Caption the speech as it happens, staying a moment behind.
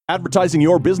Advertising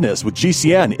your business with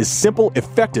GCN is simple,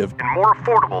 effective, and more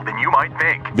affordable than you might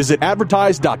think. Visit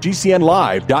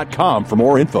advertise.gcnlive.com for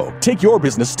more info. Take your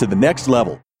business to the next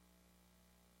level.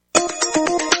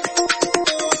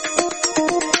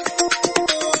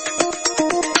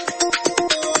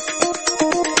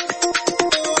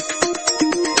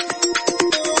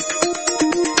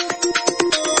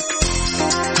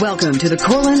 Welcome to the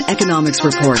Korelin Economics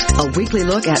Report, a weekly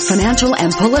look at financial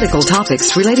and political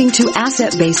topics relating to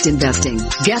asset-based investing.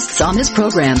 Guests on this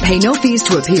program pay no fees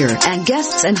to appear, and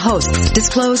guests and hosts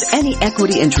disclose any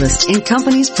equity interest in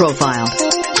company's profile.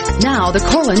 Now, the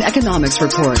Korelin Economics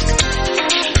Report.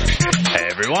 Hey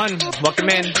everyone, welcome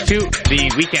in to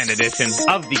the weekend edition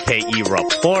of the KE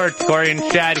Report. Corey and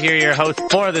Shad here, your hosts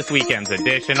for this weekend's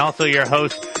edition. Also your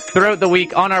hosts throughout the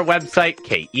week on our website,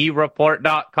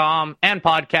 kereport.com, and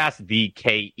podcast, The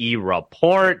KE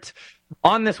Report.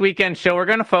 On this weekend show, we're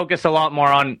going to focus a lot more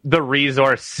on the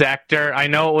resource sector. I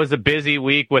know it was a busy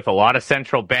week with a lot of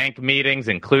central bank meetings,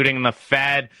 including the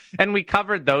Fed, and we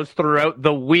covered those throughout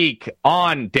the week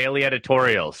on daily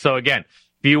editorials. So again,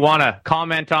 if you want to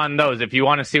comment on those, if you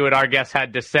want to see what our guests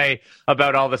had to say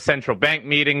about all the central bank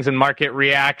meetings and market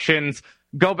reactions,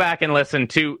 go back and listen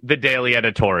to the daily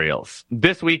editorials.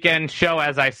 This weekend show,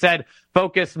 as I said,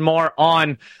 focused more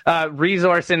on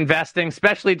resource investing,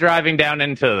 especially driving down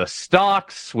into the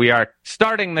stocks. We are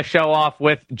starting the show off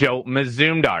with Joe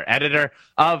Mazumdar, editor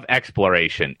of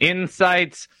Exploration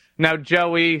Insights. Now, Joe,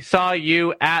 we saw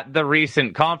you at the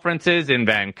recent conferences in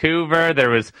Vancouver. There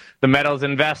was the Metals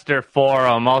Investor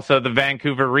Forum, also the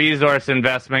Vancouver Resource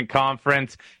Investment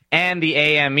Conference, and the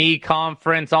AME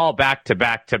conference, all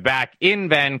back-to-back in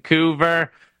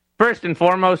Vancouver. First and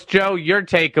foremost, Joe, your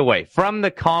takeaway from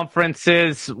the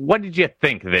conferences. What did you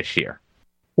think this year?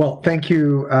 Well, thank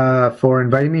you for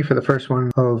inviting me for the first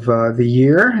one of the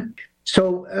year.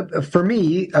 So for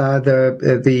me,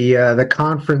 the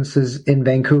conferences in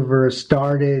Vancouver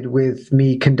started with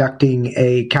me conducting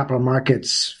a capital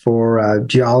markets for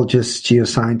geologists,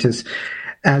 geoscientists,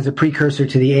 as a precursor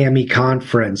to the AME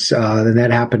conference. And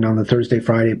that happened on the Thursday,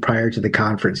 Friday prior to the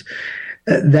conference.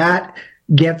 That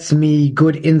gets me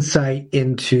good insight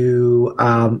into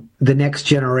the next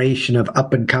generation of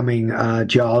up-and-coming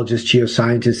geologists,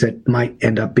 geoscientists that might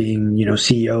end up being,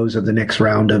 CEOs of the next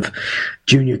round of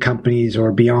junior companies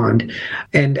or beyond.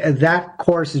 And that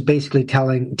course is basically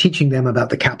teaching them about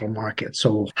the capital market.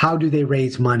 So how do they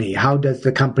raise money? How does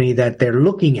the company that they're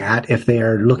looking at, if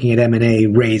they're looking at M&A,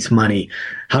 raise money?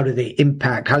 How do they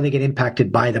get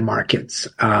impacted by the markets?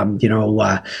 How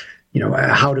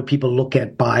do people look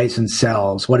at buys and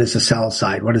sells? What is the sell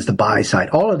side? What is the buy side?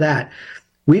 All of that.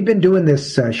 We've been doing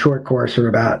this short course for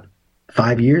about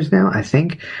 5 years now, I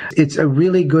think. It's a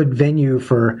really good venue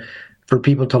for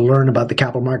people to learn about the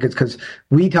capital markets, because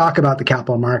we talk about the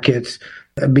capital markets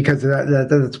because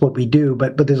that's what we do.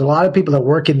 But there's a lot of people that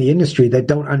work in the industry that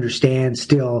don't understand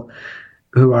still,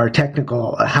 who are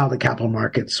technical, how the capital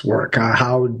markets work,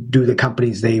 how do the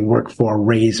companies they work for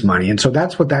raise money. And so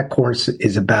that's what that course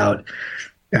is about.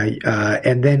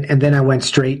 And then I went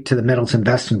straight to the Metals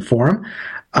Investing Forum.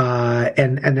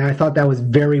 And I thought that was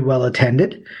very well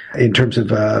attended in terms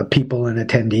of people and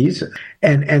attendees.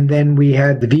 And then we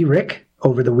had the VRIC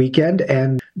over the weekend.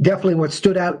 And definitely what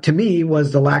stood out to me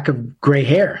was the lack of gray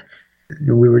hair.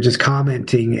 We were just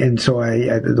commenting. And so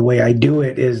the way I do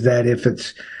it is that if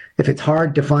it's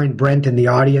hard to find Brent in the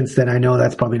audience, then I know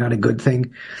that's probably not a good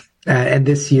thing. And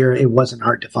this year, it wasn't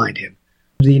hard to find him.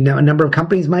 The number of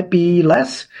companies might be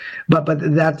less, but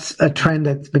that's a trend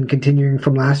that's been continuing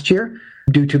from last year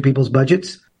due to people's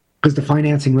budgets, because the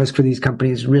financing risk for these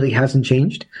companies really hasn't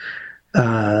changed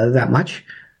that much.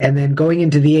 And then going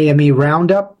into the AME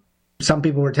roundup, some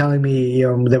people were telling me,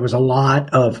 there was a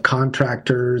lot of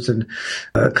contractors and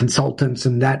consultants,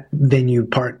 and that venue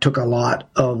part took a lot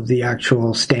of the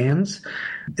actual stands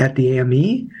at the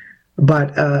AME.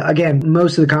 But again,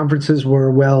 most of the conferences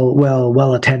were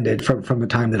well attended from the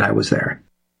time that I was there.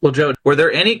 Well, Joe, were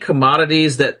there any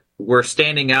commodities that were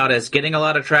standing out as getting a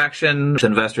lot of traction to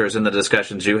investors in the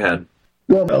discussions you had?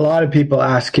 Well, a lot of people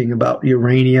asking about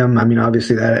uranium. I mean,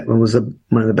 obviously that was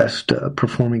one of the best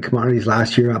performing commodities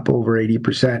last year, up over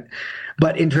 80%.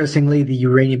 But interestingly, the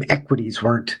uranium equities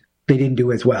they didn't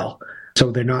do as well.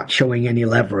 So they're not showing any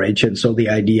leverage. And so the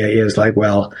idea is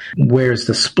well, where's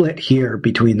the split here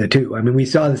between the two? I mean, we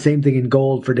saw the same thing in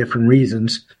gold for different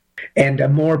reasons. And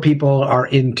more people are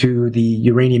into the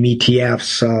uranium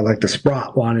ETFs, like the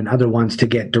Sprott one and other ones, to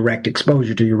get direct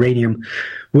exposure to uranium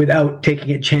without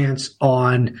taking a chance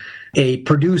on a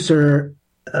producer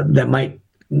that might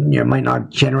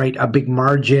not generate a big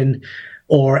margin,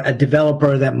 or a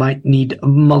developer that might need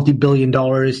multi-billion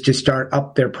dollars to start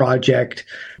up their project,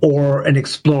 or an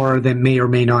explorer that may or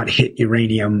may not hit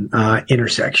uranium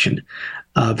intersection.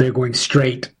 They're going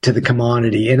straight to the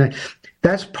commodity. And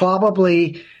that's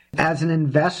probably, as an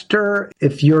investor,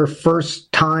 if you're first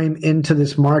time into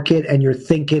this market and you're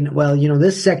thinking, well,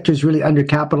 this sector is really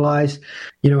undercapitalized.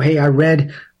 Hey, I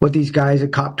read what these guys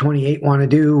at COP28 want to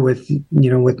do with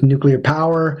nuclear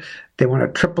power. They want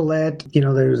to triple it.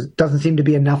 There doesn't seem to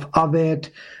be enough of it.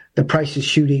 The price is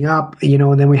shooting up,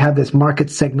 and then we have this market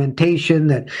segmentation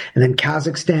and then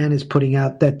Kazakhstan is putting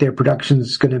out that their production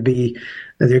is going to be,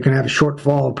 they're going to have a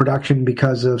shortfall of production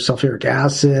because of sulfuric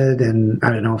acid, and I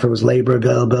don't know if it was labor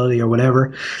availability or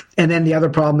whatever. And then the other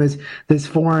problem is this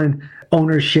foreign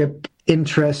ownership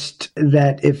interest,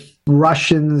 that if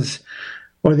Russians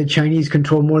or the Chinese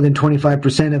control more than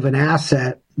 25% of an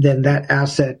asset, then that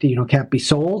asset, can't be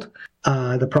sold.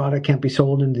 The product can't be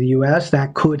sold into the U.S.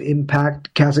 That could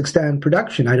impact Kazakhstan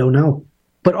production. I don't know.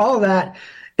 But all of that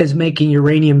is making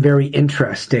uranium very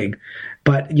interesting.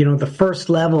 But, the first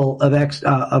level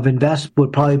of invest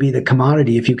would probably be the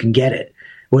commodity if you can get it,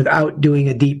 without doing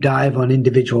a deep dive on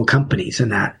individual companies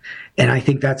and that. And I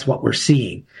think that's what we're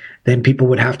seeing. Then people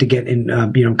would have to get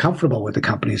comfortable with the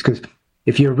companies, because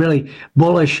if you're really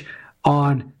bullish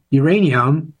on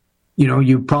uranium,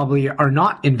 you probably are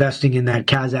not investing in that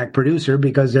Kazakh producer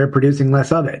because they're producing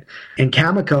less of it. And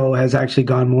Cameco has actually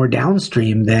gone more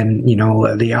downstream than,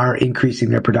 they are increasing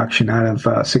their production out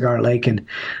of Cigar Lake and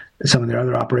some of their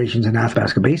other operations in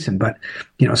Athabasca Basin. But,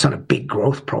 it's not a big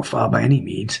growth profile by any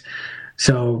means.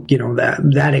 So,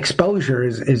 that exposure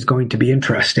is going to be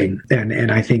interesting.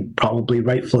 And I think probably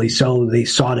rightfully so, they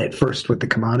sought it first with the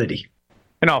commodity.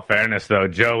 In all fairness, though,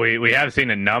 Joe, we have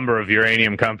seen a number of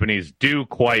uranium companies do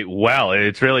quite well.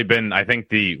 It's really been, I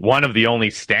think, one of the only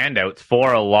standouts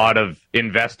for a lot of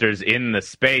investors in the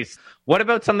space. What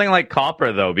about something like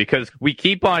copper, though? Because we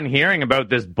keep on hearing about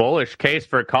this bullish case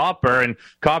for copper, and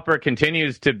copper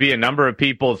continues to be a number of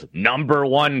people's number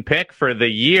one pick for the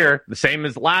year, the same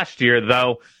as last year,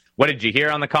 though. What did you hear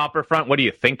on the copper front? What do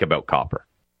you think about copper?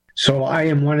 So I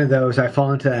am one of those. I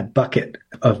fall into that bucket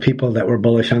of people that were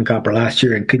bullish on copper last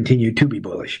year and continue to be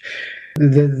bullish.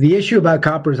 The issue about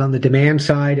copper is on the demand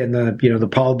side, and the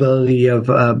probability of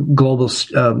global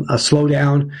a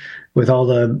slowdown with all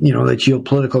the the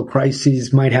geopolitical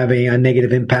crises might have a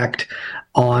negative impact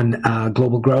on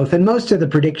global growth. And most of the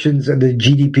predictions of the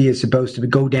GDP is supposed to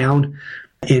go down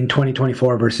in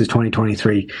 2024 versus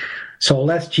 2023. So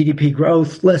less GDP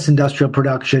growth, less industrial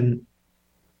production,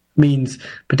 means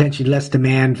potentially less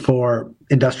demand for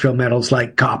industrial metals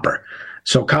like copper.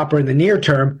 So copper in the near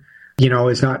term,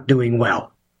 is not doing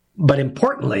well. But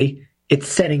importantly, it's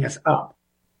setting us up,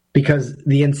 because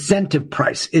the incentive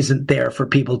price isn't there for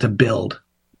people to build.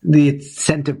 The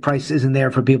incentive price isn't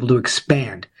there for people to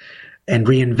expand and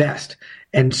reinvest.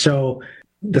 And so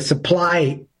the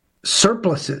supply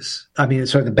surpluses,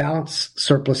 the balance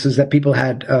surpluses that people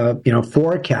had,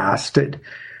 forecasted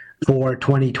for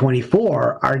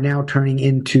 2024 are now turning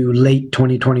into late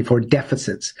 2024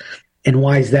 deficits. And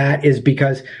why is that? Is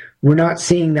because we're not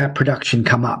seeing that production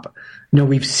come up.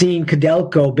 We've seen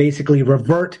Codelco basically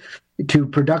revert to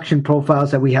production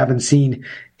profiles that we haven't seen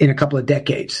in a couple of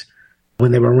decades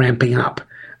when they were ramping up.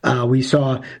 We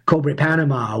saw Cobre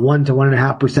Panama, 1 to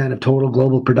 1.5% of total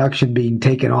global production being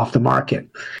taken off the market.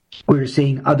 We're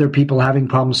seeing other people having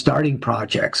problems starting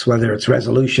projects, whether it's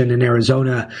Resolution in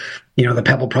Arizona, the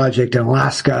Pebble project in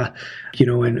Alaska,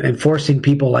 and forcing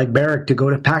people like Barrick to go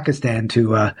to Pakistan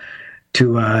to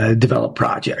develop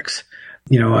projects.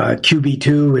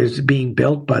 QB2 is being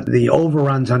built, but the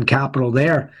overruns on capital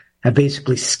there have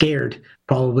basically scared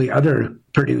probably other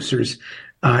producers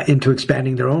into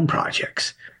expanding their own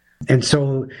projects. And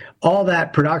so all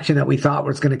that production that we thought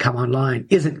was going to come online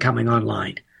isn't coming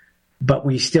online. But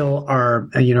we still are,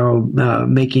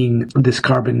 making this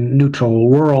carbon neutral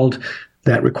world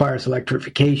that requires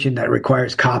electrification, that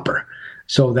requires copper.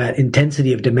 So that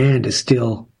intensity of demand is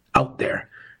still out there.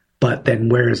 But then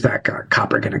where is that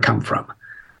copper going to come from?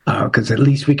 Because at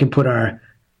least we can put our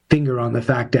finger on the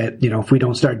fact that, if we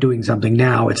don't start doing something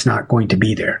now, it's not going to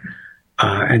be there.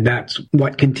 And that's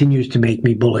what continues to make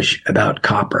me bullish about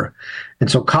copper. And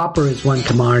so copper is one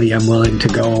commodity I'm willing to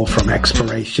go from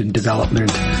exploration,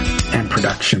 development, and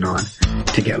production on.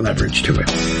 to get leverage to it.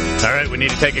 All right, we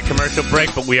need to take a commercial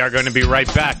break, but we are going to be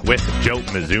right back with Joe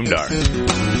Mazumdar.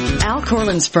 Al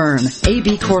Korlin's firm,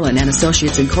 A.B. Korelin and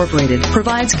Associates Incorporated,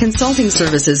 provides consulting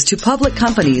services to public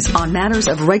companies on matters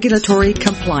of regulatory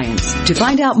compliance. To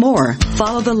find out more,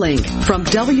 follow the link from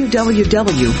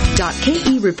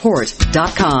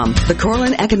www.kereport.com. The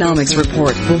Korelin Economics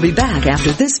Report will be back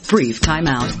after this brief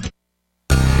timeout.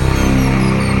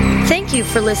 Thank you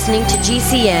for listening to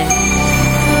GCN.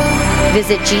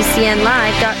 Visit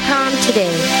GCNlive.com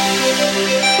today.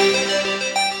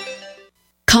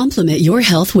 Complement your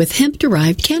health with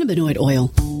hemp-derived cannabinoid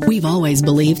oil. We've always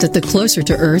believed that the closer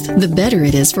to Earth, the better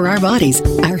it is for our bodies.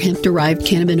 Our hemp-derived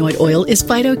cannabinoid oil is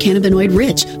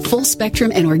phytocannabinoid-rich,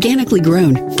 full-spectrum, and organically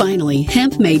grown. Finally,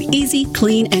 hemp made easy,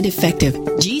 clean, and effective.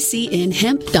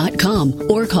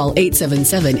 GCNhemp.com or call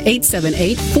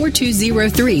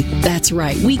 877-878-4203. That's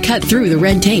right, we cut through the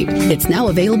red tape. It's now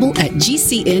available at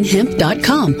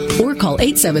GCNhemp.com or call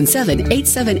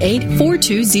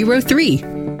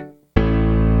 877-878-4203.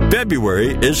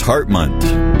 February is Heart Month,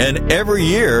 and every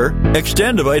year,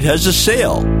 Extendivite has a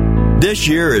sale. This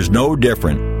year is no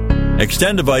different.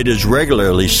 Extendivite is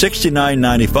regularly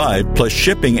 $69.95 plus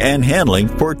shipping and handling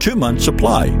for a 2-month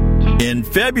supply. In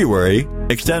February,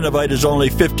 Extendivite is only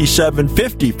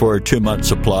 $57.50 for a 2-month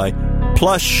supply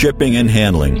plus shipping and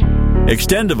handling.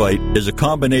 Extendivite is a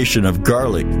combination of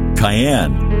garlic,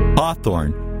 cayenne,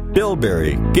 hawthorn,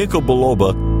 bilberry, ginkgo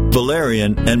biloba,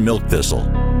 valerian, and milk thistle.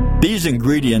 These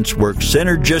ingredients work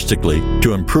synergistically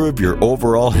to improve your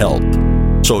overall health.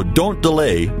 So don't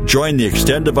delay. Join the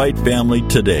Extendivite family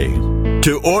today.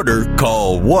 To order,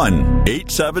 call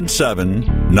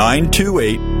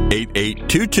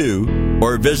 1-877-928-8822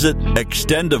 or visit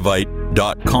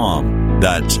Extendivite.com.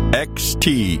 That's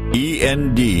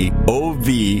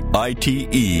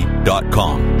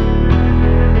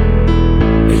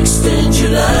XTENDOVITE.com. Extend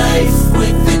your life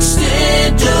with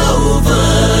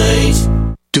Extendovite.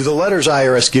 Do the letters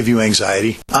IRS give you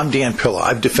anxiety? I'm Dan Pilla.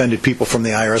 I've defended people from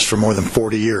the IRS for more than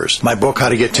 40 years. My book, How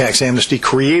to Get Tax Amnesty,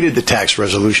 created the tax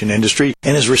resolution industry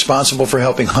and is responsible for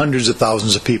helping hundreds of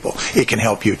thousands of people. It can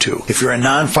help you too. If you're a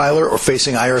non-filer or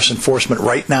facing IRS enforcement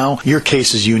right now, your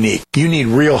case is unique. You need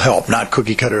real help, not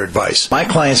cookie-cutter advice. My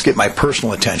clients get my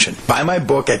personal attention. Buy my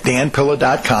book at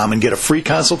danpilla.com and get a free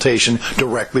consultation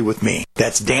directly with me.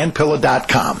 That's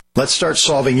danpilla.com. Let's start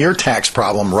solving your tax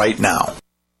problem right now.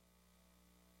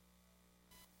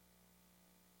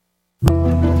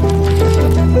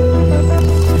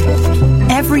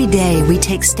 Every day we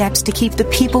take steps to keep the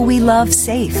people we love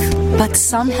safe, but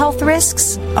some health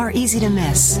risks are easy to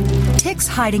miss. Ticks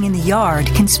hiding in the yard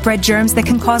can spread germs that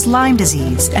can cause Lyme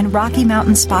disease and Rocky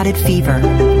Mountain spotted fever.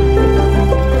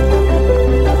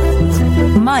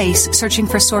 Mice searching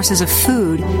for sources of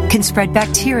food can spread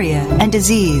bacteria and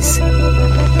disease.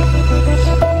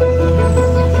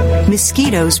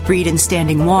 Mosquitoes breed in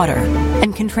standing water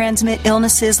and can transmit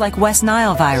illnesses like West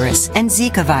Nile virus and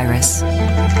Zika virus.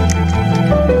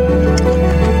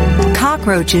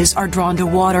 Cockroaches are drawn to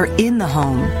water in the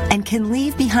home and can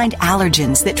leave behind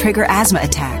allergens that trigger asthma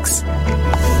attacks.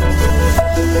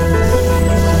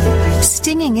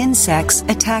 Stinging insects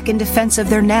attack in defense of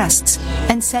their nests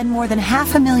and send more than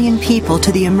 500,000 people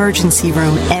to the emergency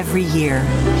room every year.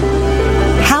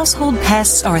 Household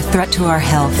pests are a threat to our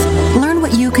health. Learn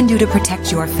what you can do to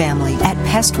protect your family at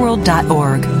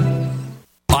pestworld.org.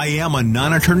 I am a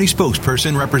non-attorney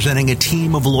spokesperson representing a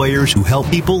team of lawyers who help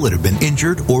people that have been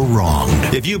injured or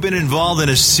wronged. If you've been involved in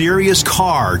a serious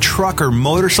car, truck, or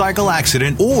motorcycle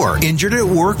accident or injured at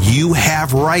work, you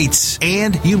have rights,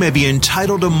 and you may be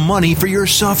entitled to money for your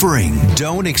suffering.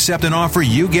 Don't accept an offer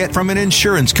you get from an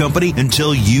insurance company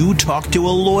until you talk to a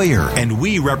lawyer, and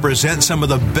we represent some of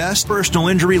the best personal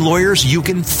injury lawyers you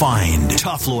can find.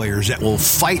 Tough lawyers that will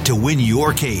fight to win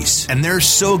your case, and they're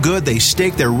so good they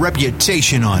stake their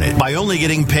reputation on it by only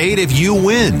getting paid if you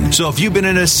win. So if you've been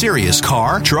in a serious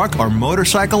car, truck, or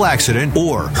motorcycle accident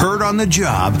or hurt on the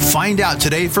job, find out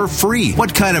today for free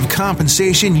what kind of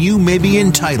compensation you may be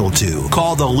entitled to.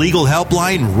 Call the legal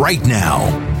helpline right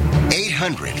now.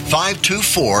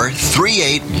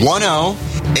 800-524-3810.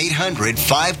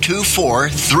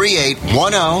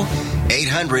 800-524-3810.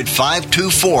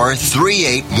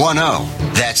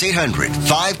 800-524-3810. That's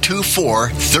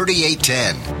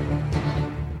 800-524-3810.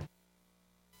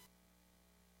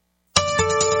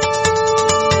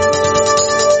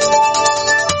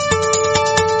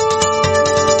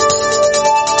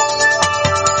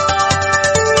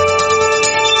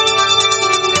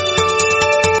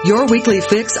 Your weekly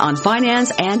fix on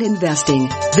finance and investing.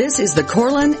 This is the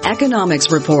Korelin Economics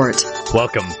Report.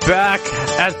 Welcome back.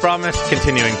 As promised,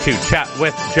 continuing to chat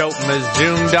with Joe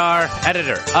Mazumdar,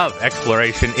 editor of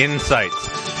Exploration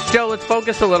Insights. Joe, let's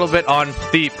focus a little bit on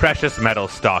the precious metal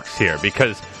stocks here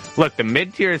because, look, the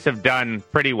mid-tiers have done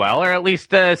pretty well, or at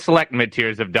least the select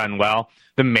mid-tiers have done well.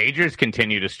 The majors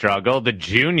continue to struggle. The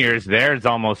juniors, there's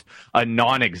almost a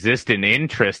non-existent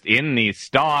interest in these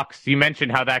stocks. You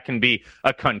mentioned how that can be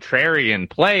a contrarian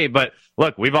play, but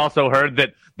look, we've also heard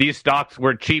that these stocks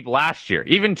were cheap last year.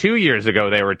 Even 2 years ago,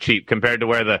 they were cheap compared to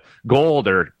where the gold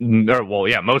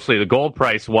mostly the gold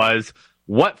price was.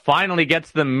 What finally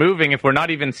gets them moving if we're not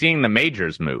even seeing the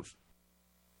majors move?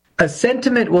 A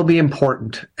sentiment will be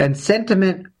important, and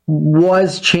sentiment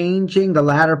was changing the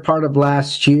latter part of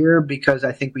last year because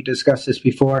I think we discussed this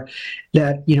before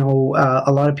that,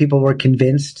 a lot of people were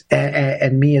convinced,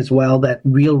 and me as well, that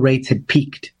real rates had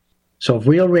peaked. So if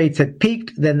real rates had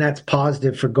peaked, then that's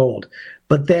positive for gold.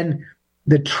 But then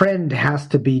the trend has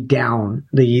to be down.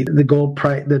 The gold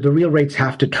price, the real rates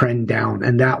have to trend down,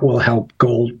 and that will help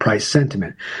gold price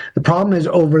sentiment. The problem is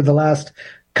over the last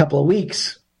couple of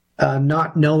weeks,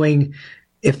 not knowing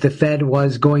if the Fed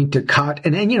was going to cut.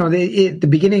 And at the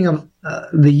beginning of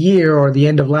the year or the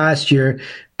end of last year,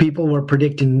 people were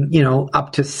predicting,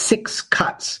 up to 6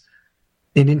 cuts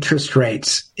in interest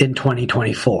rates in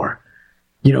 2024.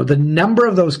 The number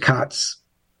of those cuts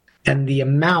and the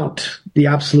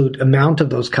absolute amount of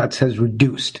those cuts has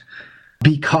reduced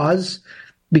because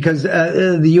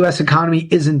the U.S. economy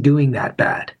isn't doing that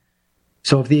bad.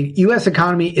 So if the U.S.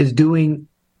 economy is doing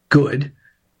good,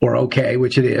 or okay,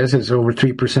 which it is, it's over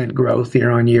 3% growth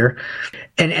year on year.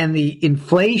 And the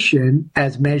inflation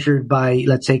as measured by,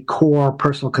 let's say, core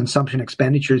personal consumption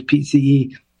expenditures,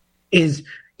 PCE, is,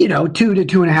 2 to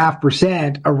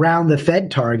 2.5% around the Fed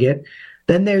target,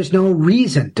 then there's no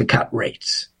reason to cut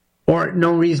rates or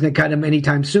no reason to cut them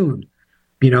anytime soon.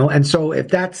 And so if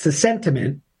that's the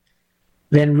sentiment,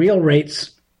 then real rates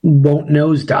won't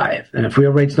nosedive. And if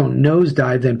real rates don't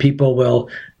nosedive, then people will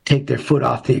take their foot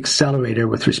off the accelerator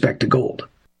with respect to gold.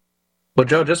 Well,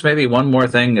 Joe, just maybe one more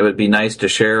thing it would be nice to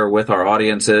share with our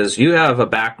audiences. You have a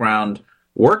background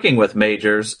working with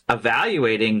majors,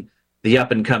 evaluating the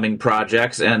up-and-coming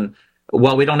projects, and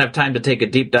while we don't have time to take a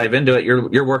deep dive into it,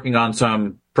 you're working on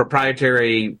some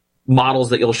proprietary models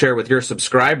that you'll share with your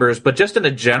subscribers. But just in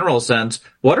a general sense,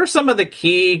 what are some of the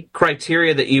key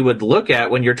criteria that you would look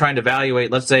at when you're trying to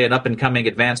evaluate, let's say, an up-and-coming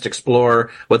advanced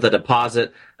explorer with a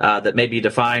deposit that may be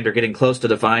defined or getting close to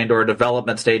defined, or a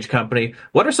development stage company?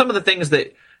 What are some of the things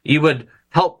that you would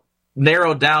help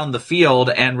narrow down the field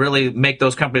and really make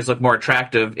those companies look more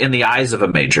attractive in the eyes of a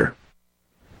major?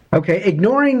 Okay,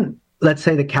 ignoring, let's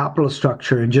say, the capital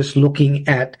structure and just looking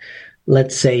at,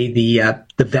 let's say, the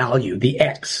value, the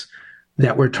X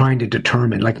that we're trying to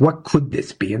determine, like what could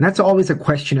this be? And that's always a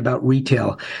question about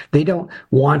retail. They don't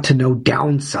want to know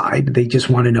downside. They just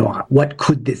want to know what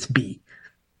could this be?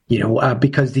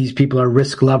 Because these people are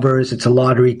risk lovers. It's a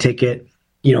lottery ticket.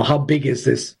 How big is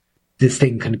this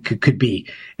thing could be?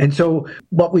 And so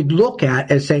what we'd look at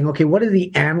is saying, okay, what is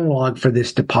the analog for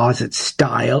this deposit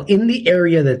style in the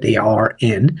area that they are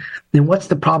in? And what's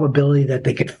the probability that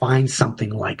they could find something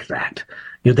like that?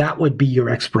 That would be your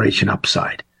exploration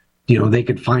upside. They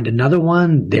could find another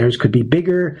one. Theirs could be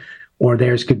bigger or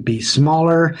theirs could be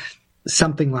smaller,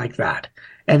 something like that.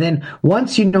 And then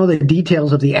once you know the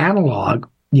details of the analog,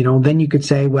 then you could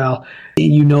say, well,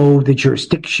 the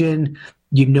jurisdiction,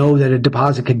 that a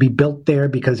deposit could be built there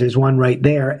because there's one right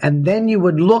there. And then you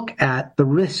would look at the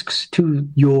risks to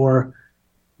your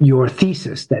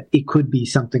thesis that it could be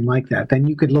something like that. Then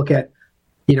you could look at,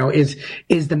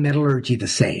 is the metallurgy the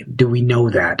same? Do we know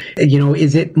that?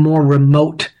 Is it more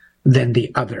remote than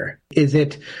the other? Is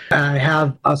it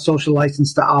have a social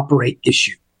license to operate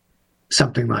issue?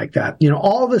 Something like that.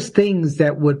 All those things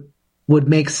that would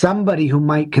make somebody who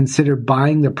might consider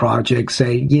buying the project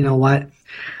say, you know what?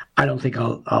 I don't think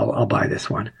I'll buy this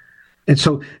one. And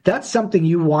so that's something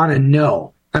you want to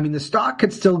know. I mean, the stock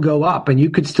could still go up and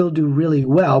you could still do really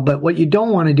well, but what you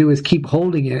don't want to do is keep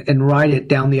holding it and ride it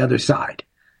down the other side.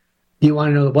 You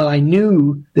want to know, well, I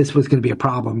knew this was going to be a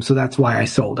problem, so that's why I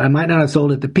sold. I might not have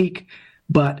sold at the peak,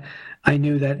 but I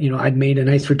knew that, I'd made a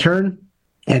nice return,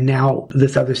 and now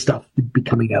this other stuff would be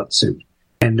coming out soon,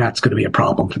 and that's going to be a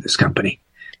problem for this company.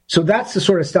 So that's the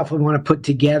sort of stuff we want to put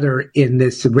together in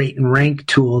this rate and rank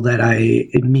tool that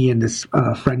me and this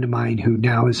friend of mine who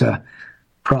now is a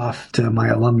prof to my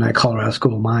alumni Colorado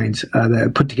School of Mines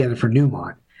that put together for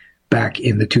Newmont back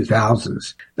in the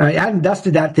 2000s. I hadn't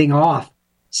dusted that thing off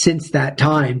since that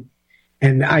time.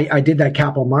 And I did that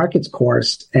capital markets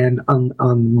course, and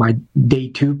on my day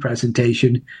 2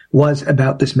 presentation was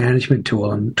about this management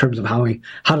tool in terms of how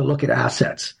to look at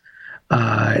assets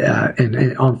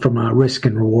and from a risk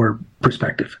and reward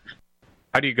perspective.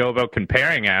 How do you go about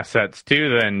comparing assets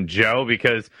too then, Joe?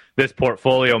 Because this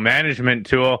portfolio management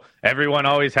tool, everyone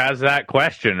always has that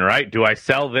question, right? Do I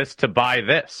sell this to buy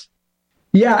this?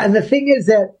 Yeah, and the thing is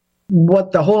that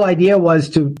what the whole idea was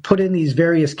to put in these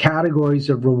various categories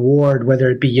of reward, whether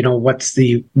it be, what's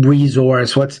the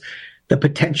resource, what's the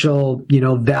potential,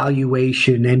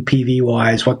 valuation,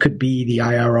 NPV-wise, what could be the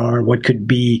IRR, what could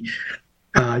be,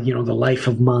 the life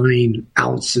of mine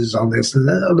ounces on this, and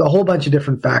a whole bunch of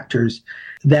different factors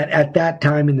that at that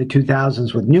time in the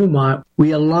 2000s with Newmont,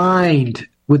 we aligned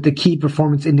with the key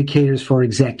performance indicators for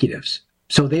executives.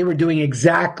 So they were doing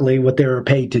exactly what they were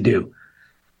paid to do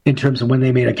in terms of when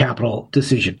they made a capital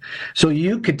decision. So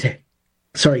you could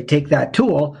take that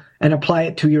tool and apply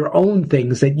it to your own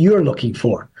things that you're looking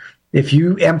for. If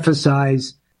you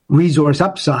emphasize resource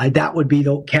upside, that would be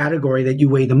the category that you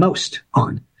weigh the most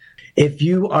on. If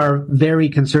you are very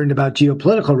concerned about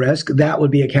geopolitical risk, that would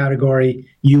be a category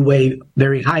you weigh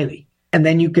very highly. And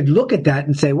then you could look at that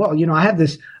and say, well, I have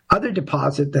this other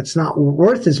deposit that's not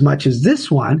worth as much as this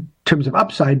one in terms of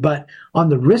upside, but on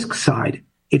the risk side,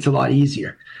 it's a lot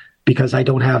easier because I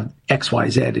don't have X, Y,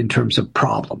 Z in terms of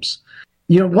problems.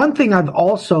 One thing I've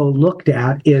also looked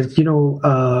at is,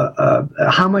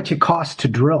 how much it costs to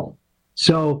drill.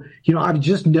 So, I'm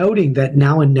just noting that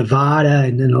now in Nevada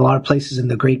and in a lot of places in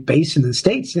the Great Basin in the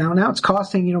States, now it's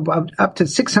costing, up to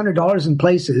 $600 in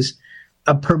places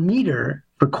per meter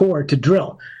for core to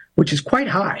drill, which is quite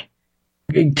high.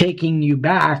 Taking you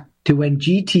back to when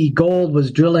GT Gold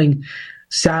was drilling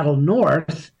Saddle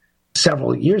North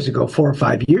several years ago, 4 or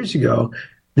 5 years ago,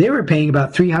 they were paying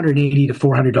about $380 to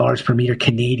 $400 per meter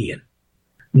Canadian.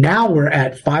 Now we're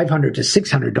at $500 to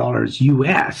 $600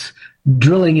 US,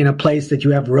 drilling in a place that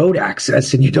you have road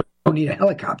access and you don't need a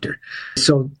helicopter.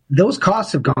 So those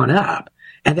costs have gone up.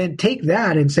 And then take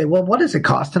that and say, well, what does it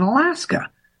cost in Alaska?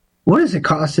 What does it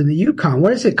cost in the Yukon?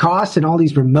 What does it cost in all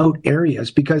these remote areas?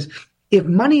 Because if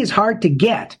money is hard to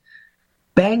get,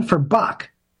 bang for buck,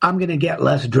 I'm going to get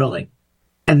less drilling.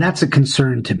 And that's a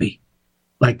concern to me.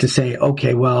 Like to say,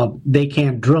 okay, well, they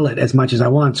can't drill it as much as I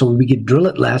want, so we could drill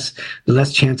it less, the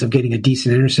less chance of getting a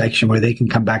decent intersection where they can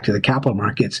come back to the capital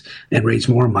markets and raise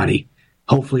more money,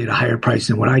 hopefully at a higher price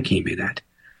than what I came in at.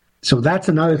 So that's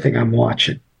another thing I'm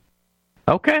watching.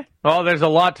 Okay. Well, there's a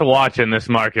lot to watch in this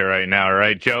market right now,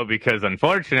 right, Joe? Because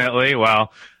unfortunately,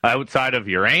 outside of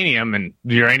uranium and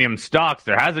uranium stocks,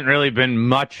 there hasn't really been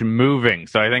much moving.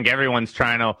 So I think everyone's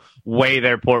trying to weigh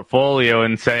their portfolio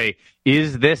and say,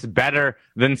 is this better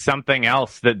than something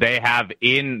else that they have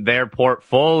in their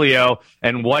portfolio?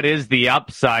 And what is the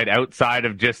upside outside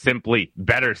of just simply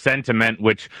better sentiment,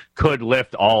 which could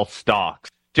lift all stocks?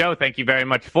 Joe, thank you very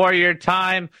much for your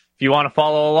time. If you want to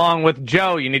follow along with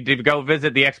Joe, you need to go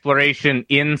visit the Exploration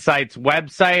Insights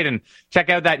website and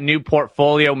check out that new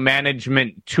portfolio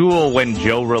management tool when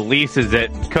Joe releases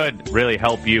it. Could really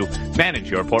help you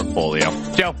manage your portfolio.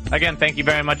 Joe, again, thank you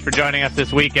very much for joining us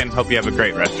this weekend. Hope you have a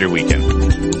great rest of your weekend.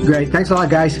 Great. Thanks a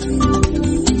lot, guys.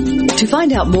 To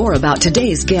find out more about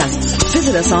today's guests,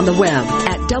 visit us on the web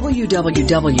at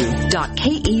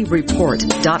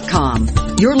www.kereport.com.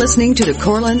 You're listening to the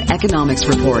Korelin Economics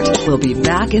Report. We'll be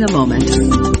back in a moment.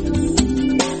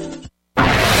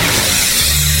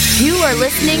 You are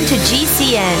listening to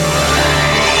GCN.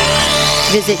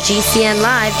 Visit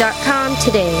GCNlive.com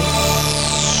today.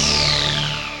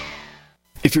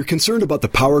 If you're concerned about the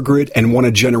power grid and want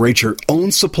to generate your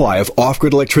own supply of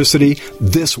off-grid electricity,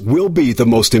 this will be the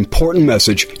most important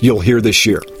message you'll hear this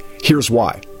year. Here's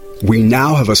why. We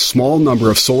now have a small number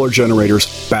of solar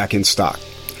generators back in stock.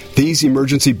 These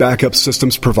emergency backup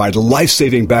systems provide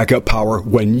life-saving backup power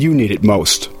when you need it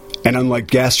most. And unlike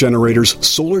gas generators,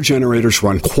 solar generators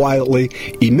run quietly,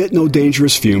 emit no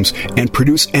dangerous fumes, and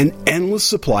produce an endless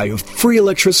supply of free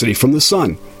electricity from the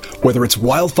sun. Whether it's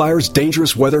wildfires,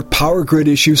 dangerous weather, power grid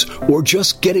issues, or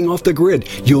just getting off the grid,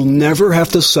 you'll never have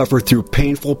to suffer through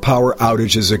painful power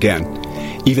outages again.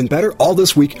 Even better, all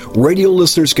this week, radio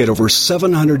listeners get over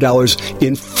 $700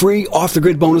 in free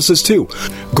off-the-grid bonuses, too.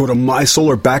 Go to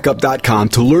mysolarbackup.com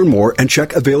to learn more and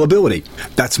check availability.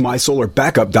 That's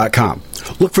mysolarbackup.com.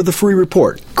 Look for the free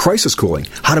report, Crisis Cooling,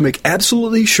 how to make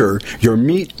absolutely sure your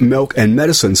meat, milk, and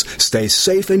medicines stay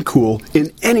safe and cool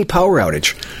in any power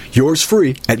outage. Yours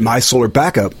free at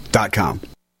mysolarbackup.com.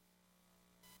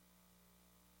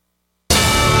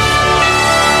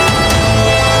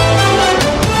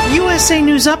 USA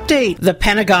News Update. The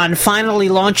Pentagon finally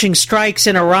launching strikes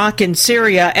in Iraq and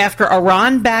Syria after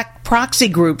Iran-backed proxy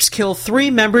groups killed 3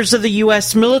 members of the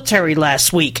U.S. military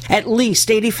last week. At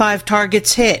least 85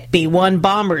 targets hit. B-1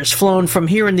 bombers flown from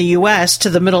here in the U.S. to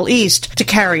the Middle East to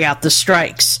carry out the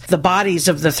strikes. The bodies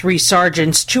of the 3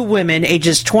 sergeants, 2 women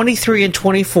ages 23 and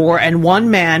 24, and 1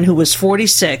 man who was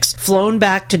 46, flown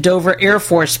back to Dover Air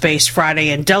Force Base Friday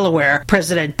in Delaware.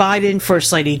 President Biden,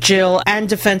 First Lady Jill, and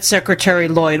Defense Secretary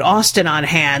Lloyd Austin on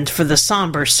hand for the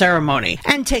somber ceremony.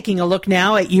 And taking a look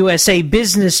now at USA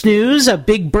Business News, a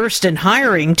big burst in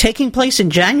hiring taking place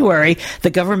in January. The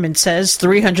government says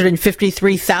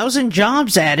 353,000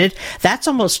 jobs added. That's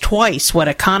almost twice what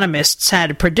economists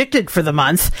had predicted for the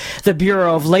month. The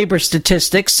Bureau of Labor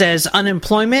Statistics says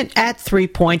unemployment at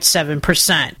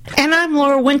 3.7%. And I'm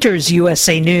Laura Winters,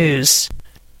 USA News.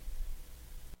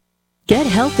 Get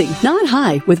healthy, not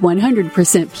high, with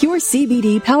 100% pure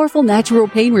CBD powerful natural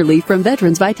pain relief from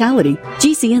Veterans Vitality.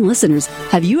 GCN listeners,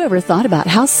 have you ever thought about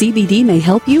how CBD may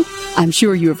help you? I'm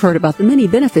sure you have heard about the many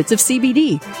benefits of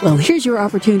CBD. Well, here's your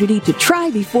opportunity to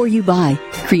try before you buy.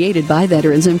 Created by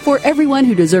veterans and for everyone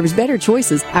who deserves better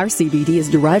choices, our CBD is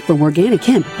derived from organic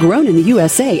hemp, grown in the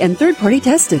USA and third-party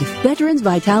tested. Veterans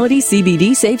Vitality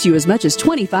CBD saves you as much as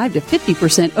 25 to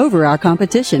 50% over our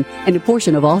competition, and a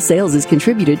portion of all sales is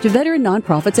contributed to veteran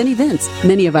nonprofits and events.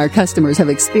 Many of our customers have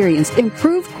experienced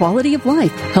improved quality of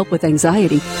life, help with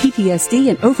anxiety, PTSD,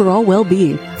 and overall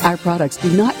well-being. Our products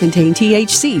do not contain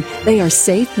THC. They are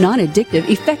safe, non-addictive,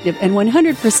 effective, and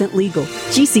 100% legal.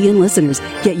 GCN listeners,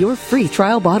 get your free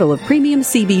trial bottle of premium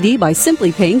CBD by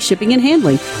simply paying shipping and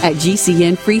handling at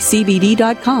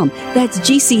GCNFreeCBD.com. That's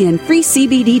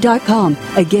GCNFreeCBD.com.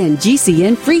 Again,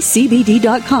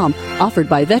 GCNFreeCBD.com. Offered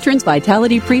by Veterans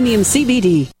Vitality Premium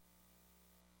CBD.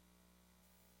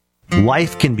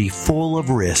 Life can be full of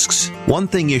risks. One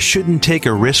thing you shouldn't take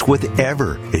a risk with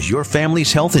ever is your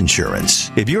family's health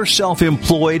insurance. If you're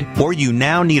self-employed or you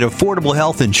now need affordable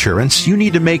health insurance, you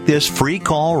need to make this free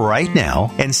call right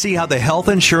now and see how the Health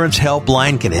Insurance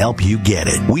Helpline can help you get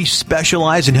it. We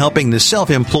specialize in helping the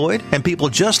self-employed and people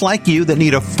just like you that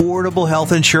need affordable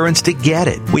health insurance to get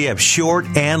it. We have short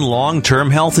and long-term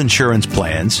health insurance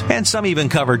plans, and some even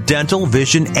cover dental,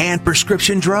 vision, and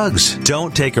prescription drugs.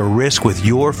 Don't take a risk with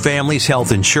your family's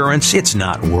health insurance. It's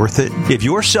not worth it. If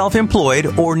you're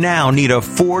self-employed or now need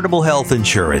affordable health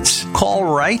insurance, call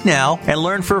right now and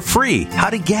learn for free how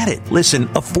to get it. Listen,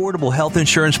 affordable health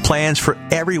insurance plans for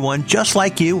everyone just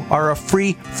like you are a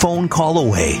free phone call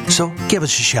away. So give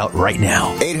us a shout right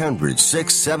now.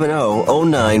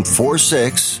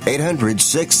 800-670-0946.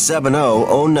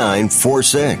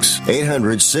 800-670-0946.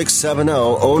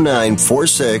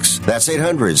 800-670-0946. That's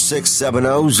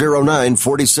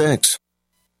 800-670-0946.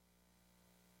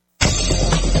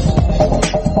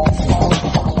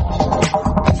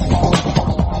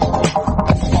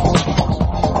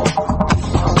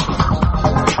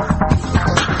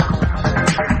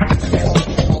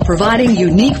 Providing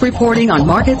unique reporting on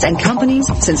markets and companies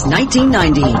since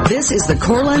 1990. This is the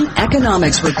Korelin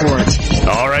Economics Report.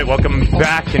 All right, welcome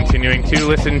back. Continuing to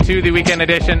listen to the weekend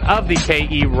edition of the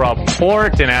KE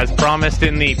Report. And as promised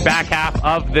in the back half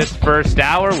of this first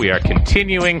hour, we are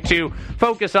continuing to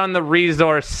focus on the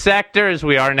resource sector as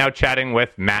we are now chatting with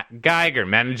Matt Geiger,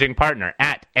 managing partner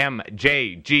at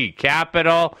MJG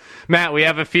Capital. Matt, we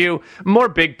have a few more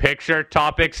big picture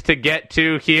topics to get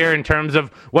to here in terms of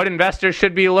what investors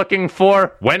should be looking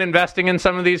for when investing in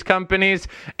some of these companies,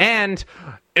 and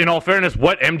in all fairness,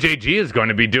 what MJG is going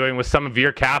to be doing with some of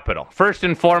your capital. First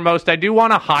and foremost, I do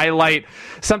want to highlight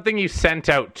something you sent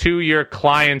out to your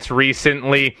clients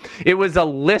recently. It was a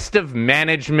list of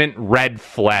management red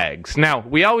flags. Now,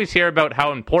 we always hear about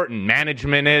how important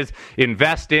management is,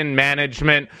 invest in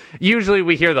management. Usually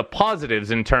we hear the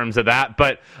positives in terms of that,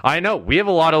 but I know we have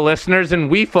a lot of listeners and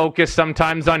we focus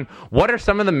sometimes on what are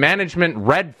some of the management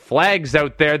red flags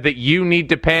out there that you need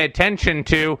to pay attention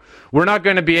to. We're not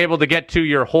going to be able to get to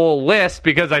your whole list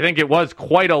because I think it was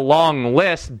quite a long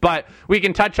list, but we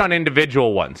can touch on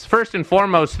individual ones. First and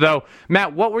foremost, though,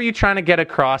 Matt, what were you trying to get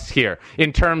across here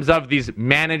in terms of these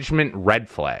management red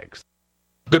flags?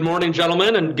 Good morning,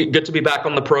 gentlemen, and good to be back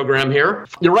on the program here.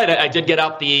 You're right, I did get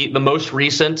out the most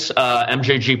recent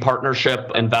MJG partnership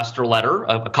investor letter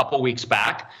a couple weeks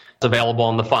back. It's available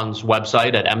on the fund's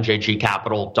website at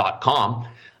mjgcapital.com.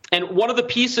 And one of the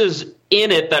pieces in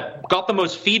it that got the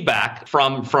most feedback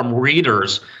from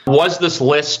readers was this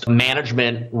list of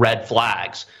management red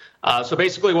flags. So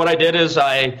basically what I did is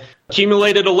I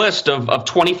accumulated a list of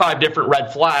 25 different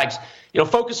red flags,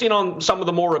 focusing on some of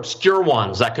the more obscure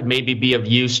ones that could maybe be of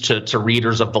use to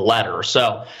readers of the letter.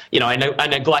 So, I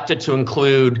neglected to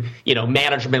include,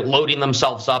 management loading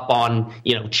themselves up on,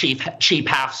 cheap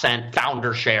half-cent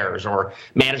founder shares, or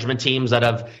management teams that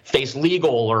have faced legal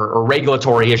or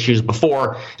regulatory issues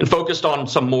before, and focused on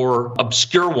some more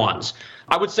obscure ones.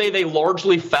 I would say they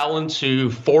largely fell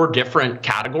into 4 different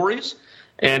categories.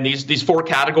 And these 4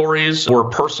 categories were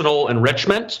personal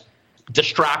enrichment,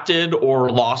 distracted or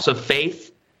loss of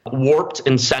faith, warped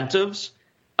incentives,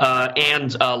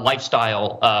 and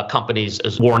lifestyle companies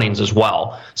as warnings as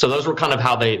well. So those were kind of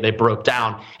how they broke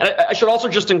down. And I should also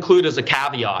just include as a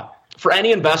caveat, for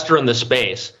any investor in this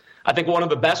space, I think one of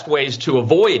the best ways to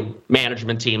avoid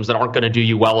management teams that aren't going to do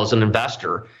you well as an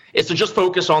investor is to just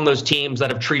focus on those teams that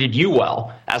have treated you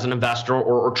well as an investor,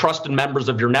 or trusted members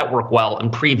of your network well in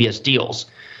previous deals.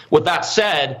 With that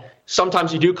said,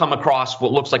 sometimes you do come across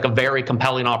what looks like a very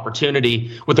compelling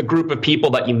opportunity with a group of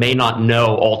people that you may not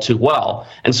know all too well.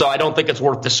 And so I don't think it's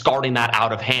worth discarding that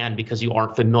out of hand because you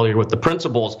aren't familiar with the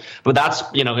principles. But that's,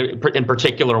 in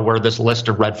particular where this list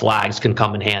of red flags can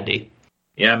come in handy.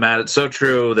 Yeah, Matt, it's so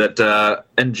true that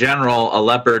in general, a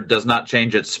leopard does not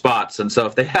change its spots. And so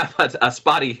if they have a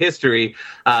spotty history,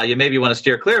 you maybe want to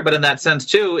steer clear. But in that sense,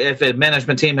 too, if a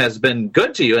management team has been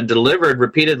good to you and delivered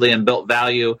repeatedly and built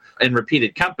value in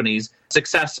repeated companies,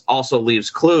 success also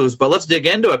leaves clues. But let's dig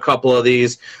into a couple of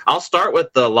these. I'll start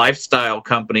with the lifestyle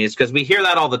companies because we hear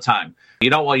that all the time. You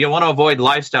want to avoid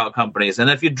lifestyle companies. And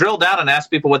if you drill down and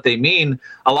ask people what they mean,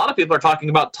 a lot of people are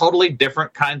talking about totally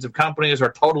different kinds of companies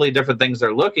or totally different things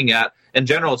they're looking at. In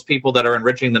general, it's people that are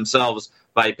enriching themselves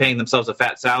by paying themselves a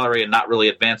fat salary and not really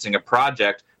advancing a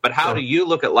project. But how do you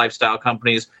look at lifestyle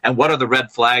companies, and what are the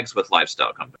red flags with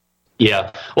lifestyle companies?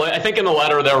 Yeah. Well, I think in the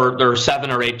letter there are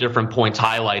 7 or 8 different points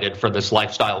highlighted for this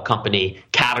lifestyle company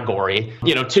category.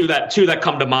 Two that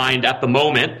come to mind at the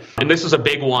moment, and this is a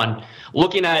big one.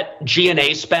 Looking at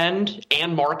G&A spend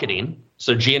and marketing,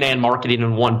 so G&A and marketing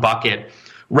in one bucket,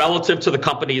 relative to the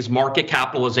company's market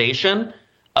capitalization,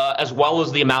 as well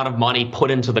as the amount of money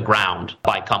put into the ground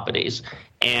by companies.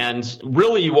 And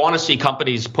really, you want to see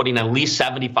companies putting at least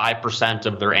 75%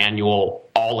 of their annual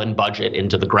all-in budget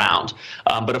into the ground.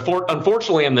 But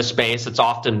unfortunately, in this space, that's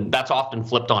often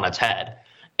flipped on its head.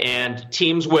 And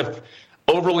teams with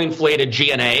overly inflated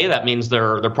G&A, that means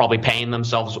they're probably paying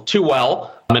themselves too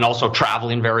well, and also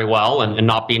traveling very well and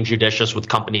not being judicious with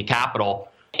company capital.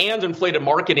 And inflated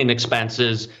marketing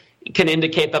expenses can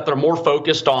indicate that they're more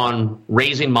focused on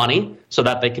raising money so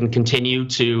that they can continue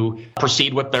to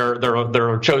proceed with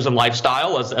their chosen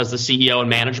lifestyle as the CEO and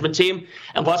management team,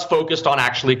 and less focused on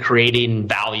actually creating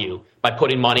value by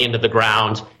putting money into the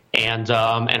ground and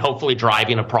hopefully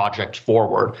driving a project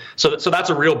forward. So that's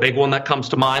a real big one that comes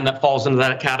to mind that falls into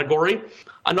that category.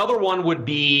 Another one would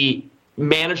be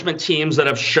management teams that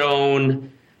have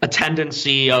shown a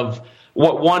tendency of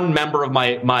what one member of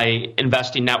my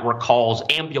investing network calls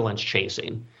ambulance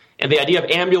chasing. And the idea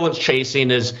of ambulance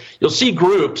chasing is you'll see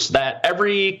groups that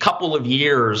every couple of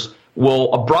years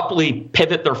will abruptly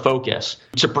pivot their focus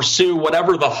to pursue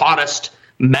whatever the hottest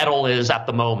metal is at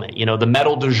the moment, the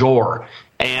metal du jour.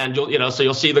 And so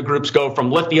you'll see the groups go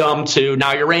from lithium to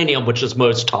now uranium, which is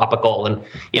most topical. And,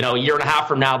 a year and a half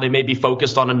from now, they may be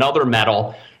focused on another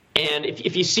metal. And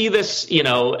if you see this,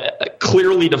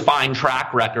 clearly defined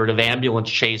track record of ambulance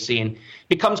chasing, it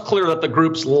becomes clear that the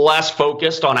group's less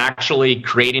focused on actually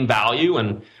creating value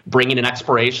and bringing an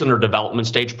exploration or development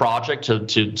stage project to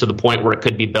the point where it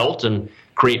could be built and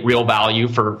create real value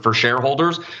for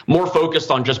shareholders, more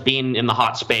focused on just being in the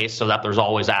hot space so that there's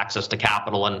always access to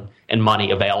capital and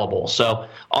money available. So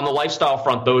on the lifestyle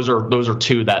front, those are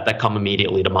 2 that come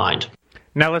immediately to mind.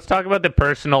 Now let's talk about the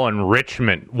personal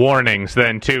enrichment warnings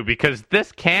then too, because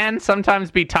this can sometimes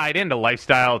be tied into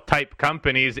lifestyle type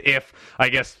companies if, I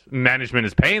guess, management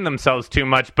is paying themselves too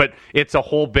much, but it's a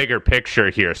whole bigger picture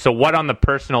here. So what on the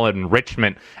personal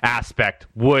enrichment aspect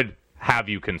would have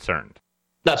you concerned?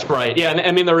 That's right. Yeah, and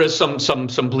I mean, there is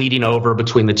some bleeding over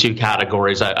between the 2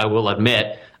 categories, I will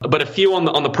admit. But a few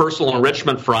on the personal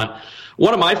enrichment front.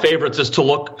 One of my favorites is to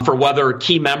look for whether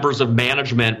key members of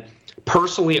management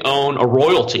personally own a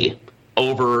royalty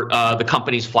over the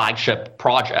company's flagship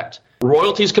project.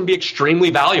 Royalties can be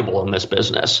extremely valuable in this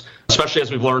business, especially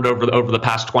as we've learned over the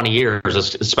past 20 years,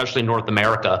 especially in North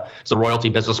America, as the royalty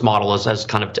business model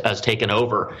has taken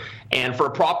over. And for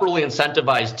a properly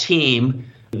incentivized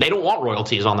team They don't want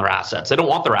royalties on their assets. They don't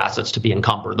want their assets to be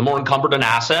encumbered. The more encumbered an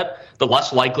asset, the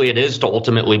less likely it is to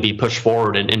ultimately be pushed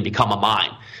forward and become a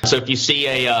mine. So if you see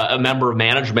a member of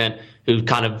management who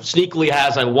kind of sneakily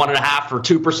has a 1.5 or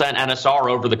 2% NSR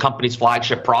over the company's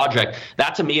flagship project,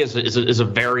 that to me is a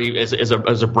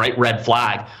bright red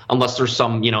flag, unless there's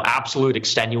some absolute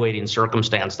extenuating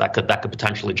circumstance that could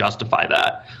potentially justify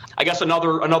that. I guess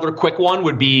another quick one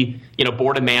would be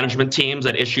board and management teams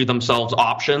that issue themselves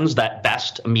options that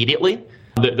vest immediately.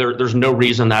 There's no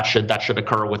reason that should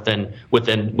occur within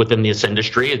this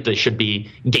industry. They should be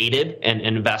gated and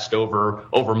invest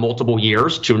over multiple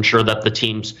years to ensure that the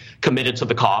team's committed to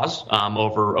the cause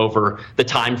over the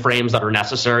time frames that are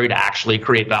necessary to actually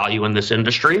create value in this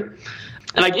industry.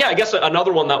 And I guess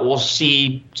another one that we'll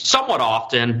see somewhat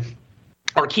often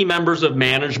are key members of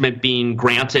management being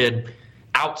granted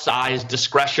outsized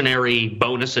discretionary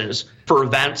bonuses for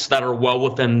events that are well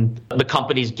within the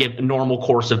company's normal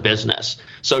course of business.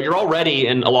 So you're already,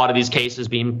 in a lot of these cases,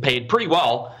 being paid pretty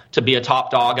well to be a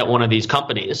top dog at one of these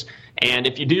companies. And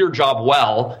if you do your job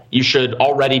well, you should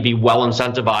already be well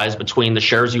incentivized between the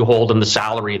shares you hold and the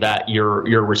salary that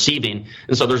you're receiving.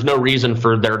 And so there's no reason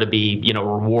for there to be,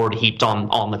 reward heaped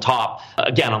on the top,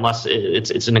 again, unless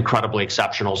it's an incredibly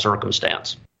exceptional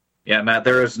circumstance. Yeah, Matt,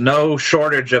 there is no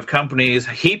shortage of companies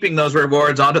heaping those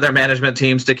rewards onto their management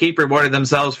teams to keep rewarding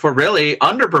themselves for really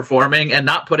underperforming and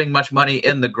not putting much money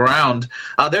in the ground.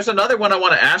 There's another one I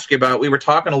want to ask you about. We were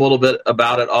talking a little bit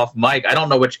about it off mic. I don't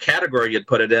know which category you'd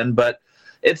put it in, but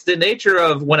it's the nature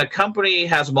of when a company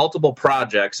has multiple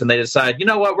projects and they decide, you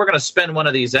know what, we're going to spin one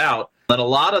of these out. And a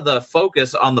lot of the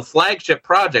focus on the flagship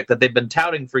project that they've been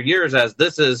touting for years as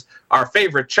this is our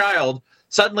favorite child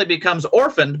suddenly becomes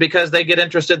orphaned because they get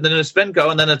interested in the new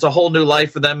SpinCo, and then it's a whole new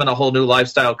life for them and a whole new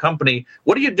lifestyle company.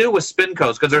 What do you do with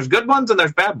SpinCos? Because there's good ones and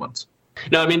there's bad ones.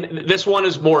 No, I mean, this one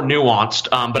is more nuanced,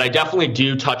 but I definitely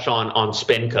do touch on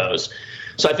SpinCos.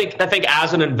 So I think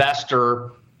as an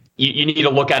investor, you need to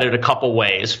look at it a couple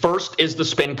ways. First, is the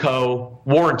SpinCo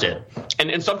warranted?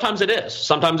 And sometimes it is.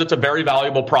 Sometimes it's a very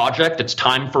valuable project. It's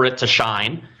time for it to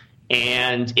shine.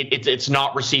 And it's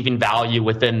not receiving value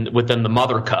within the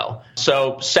mother co.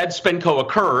 So said SpinCo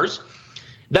occurs,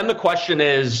 then the question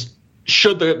is,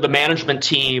 should the management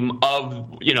team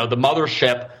of the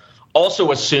mothership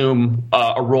also assume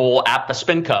a role at the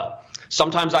SpinCo?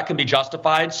 Sometimes that can be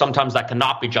justified, sometimes that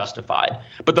cannot be justified.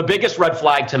 But the biggest red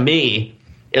flag to me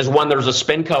is when there's a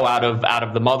SpinCo out of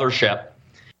the mothership.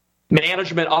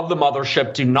 Management of the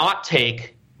mothership do not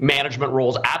take management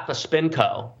roles at the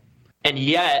SpinCo, and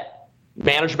yet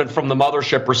management from the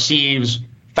mothership receives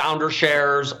founder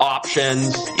shares,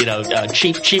 options,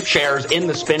 cheap shares in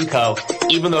the SpinCo,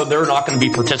 even though they're not going to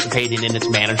be participating in its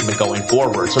management going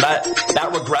forward. So that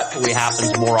regretfully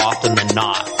happens more often than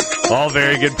not. All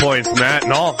very good points, Matt,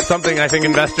 and all something I think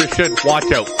investors should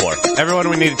watch out for. Everyone,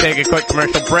 we need to take a quick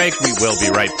commercial break. We will be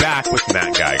right back with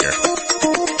Matt Geiger.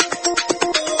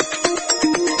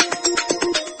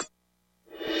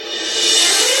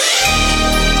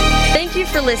 Thank you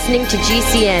for listening to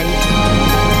GCN.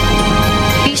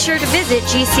 Be sure to visit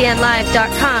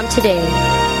GCNlive.com today.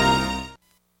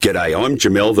 G'day, I'm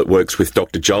Jamel that works with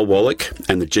Dr. Joel Wallach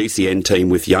and the GCN team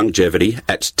with Longevity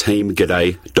at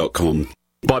teamg'day.com.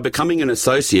 By becoming an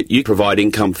associate, you provide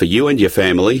income for you and your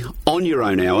family on your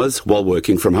own hours while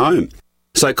working from home.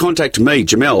 So contact me,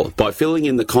 Jamel, by filling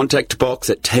in the contact box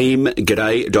at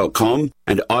teamg'day.com,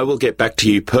 and I will get back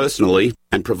to you personally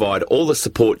and provide all the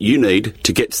support you need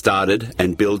to get started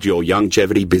and build your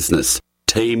longevity business.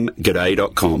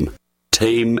 teamg'day.com.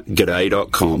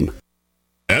 teamg'day.com.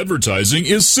 Advertising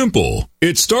is simple.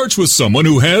 It starts with someone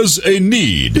who has a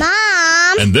need.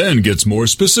 Mom! And then gets more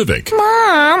specific.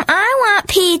 Mom, I want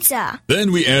pizza.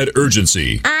 Then we add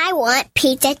urgency. I want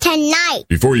pizza tonight.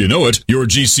 Before you know it, your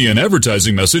GCN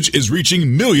advertising message is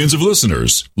reaching millions of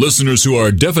listeners. Listeners who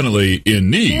are definitely in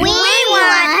need. We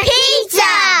want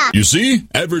pizza! You see,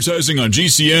 advertising on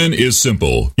GCN is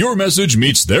simple. Your message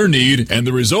meets their need, and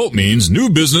the result means new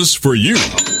business for you.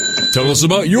 Tell us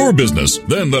about your business.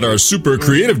 Then let our super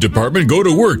creative department go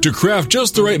to work to craft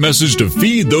just the right message to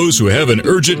feed those who have an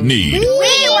urgent need.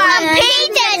 We want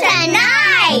pizza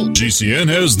tonight! GCN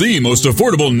has the most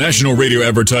affordable national radio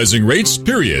advertising rates,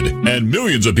 period. And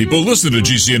millions of people listen to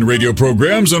GCN radio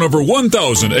programs on over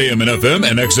 1,000 AM and FM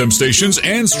and XM stations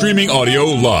and streaming audio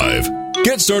live.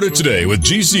 Get started today with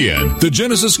GCN, the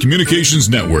Genesis Communications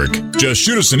Network. Just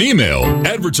shoot us an email,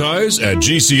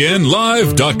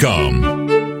 advertise@gcnlive.com.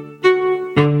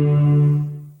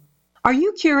 Are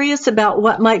you curious about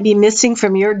what might be missing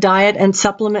from your diet and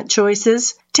supplement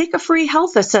choices? Take a free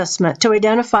health assessment to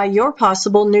identify your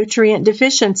possible nutrient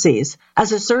deficiencies.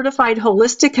 As a certified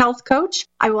holistic health coach,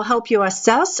 I will help you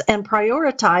assess and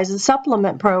prioritize a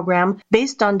supplement program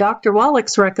based on Dr.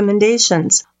 Wallach's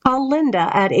recommendations. Call Linda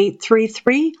at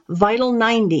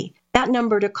 833-VITAL-90. That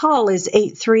number to call is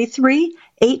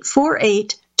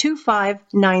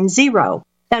 833-848-2590.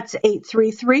 That's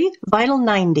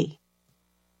 833-VITAL-90.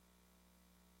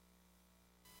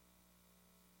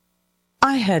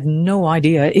 I had no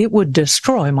idea it would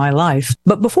destroy my life.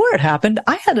 But before it happened,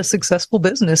 I had a successful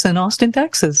business in Austin,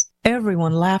 Texas.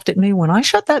 Everyone laughed at me when I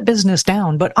shut that business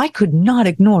down, but I could not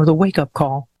ignore the wake-up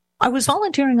call. I was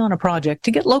volunteering on a project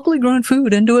to get locally grown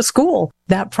food into a school.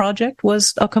 That project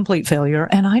was a complete failure,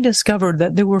 and I discovered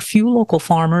that there were few local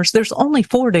farmers. There's only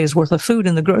 4 days worth of food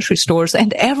in the grocery stores,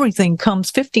 and everything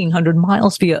comes 1,500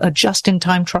 miles via a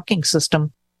just-in-time trucking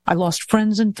system. I lost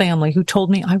friends and family who told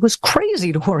me I was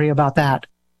crazy to worry about that,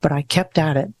 but I kept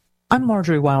at it. I'm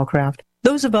Marjorie Wildcraft.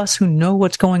 Those of us who know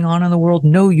what's going on in the world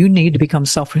know you need to become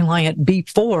self-reliant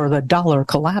before the dollar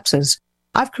collapses.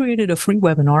 I've created a free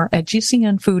webinar at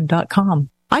gcnfood.com.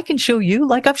 I can show you,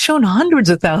 like I've shown hundreds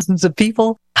of thousands of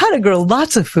people, how to grow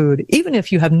lots of food, even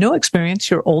if you have no experience,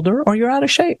 you're older, or you're out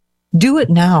of shape. Do it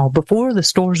now before the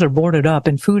stores are boarded up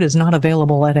and food is not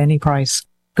available at any price.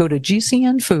 Go to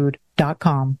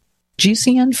gcnfood.com.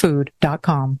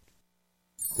 gcnfood.com.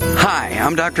 Hi,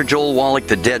 I'm Dr. Joel Wallach,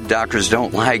 the Dead Doctors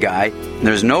Don't Lie guy.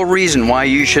 There's no reason why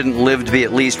you shouldn't live to be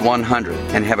at least 100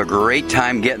 and have a great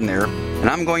time getting there. And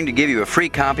I'm going to give you a free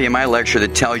copy of my lecture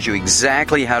that tells you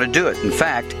exactly how to do it. In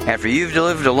fact, after you've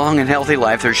lived a long and healthy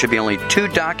life, there should be only 2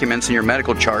 documents in your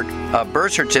medical chart, a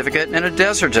birth certificate and a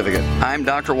death certificate. I'm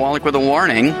Dr. Wallach with a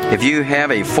warning. If you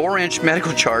have a 4-inch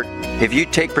medical chart, if you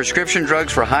take prescription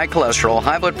drugs for high cholesterol,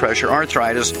 high blood pressure,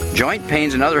 arthritis, joint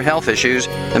pains, and other health issues,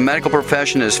 the medical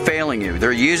profession is failing you.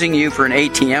 They're using you for an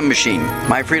ATM machine.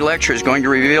 My free lecture is going to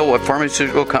reveal what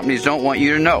pharmaceutical companies don't want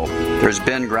you to know. There's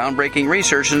been groundbreaking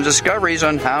research and discoveries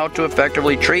on how to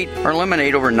effectively treat or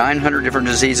eliminate over 900 different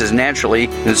diseases naturally.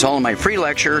 And it's all in my free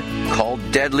lecture called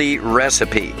Deadly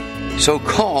Recipe. So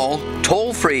call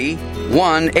toll-free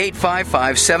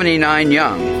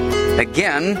 1-855-79-YOUNG.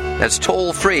 Again, that's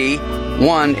toll-free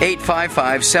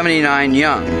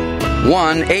 1-855-79-YOUNG.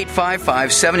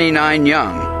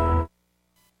 1-855-79-YOUNG.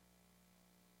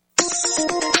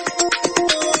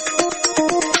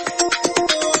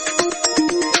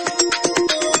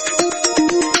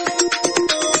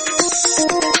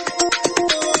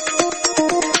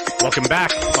 Welcome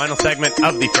back. Final segment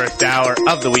of the first hour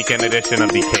of the weekend edition of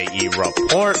the KE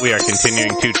Report. We are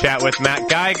continuing to chat with Matt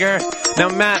Geiger. Now,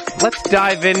 Matt, let's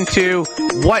dive into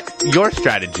what your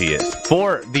strategy is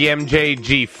for the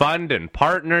MJG Fund and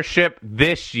partnership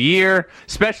this year,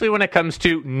 especially when it comes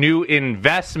to new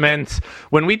investments.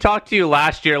 When we talked to you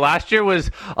last year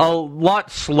was a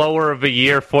lot slower of a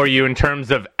year for you in terms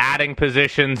of adding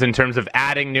positions, in terms of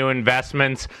adding new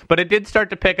investments, but it did start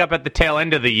to pick up at the tail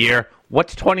end of the year.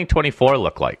 What's 2024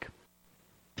 look like?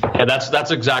 Yeah,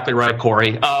 that's exactly right,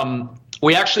 Corey.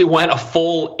 We actually went a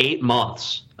full 8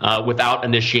 months without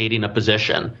initiating a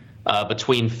position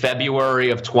between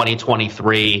February of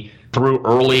 2023 through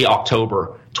early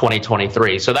October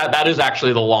 2023. So that is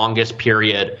actually the longest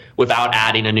period without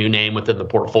adding a new name within the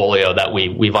portfolio that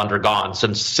we've undergone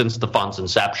since the fund's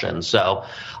inception. So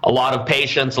a lot of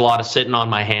patience, a lot of sitting on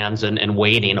my hands and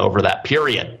waiting over that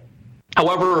period.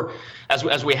 However,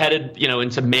 as we headed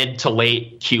into mid to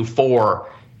late Q4,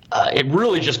 it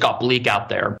really just got bleak out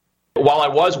there. While I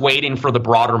was waiting for the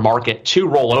broader market to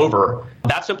roll over,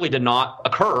 that simply did not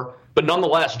occur. But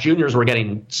nonetheless, juniors were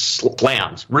getting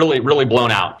slammed, really, really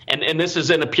blown out. And this is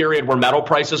in a period where metal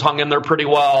prices hung in there pretty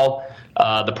well.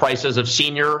 The prices of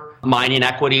senior mining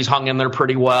equities hung in there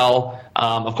pretty well.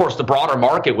 Of course, the broader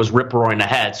market was rip-roaring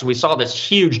ahead. So we saw this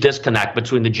huge disconnect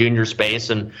between the junior space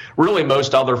and really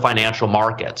most other financial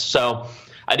markets. So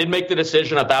I did make the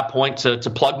decision at that point to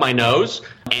plug my nose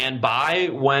and buy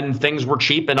when things were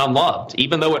cheap and unloved,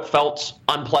 even though it felt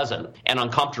unpleasant and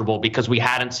uncomfortable because we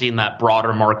hadn't seen that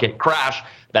broader market crash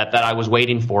that I was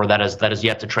waiting for that is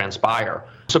yet to transpire.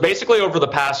 So basically over the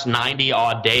past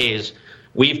 90-odd days,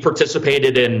 we've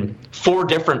participated in 4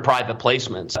 different private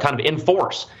placements, kind of in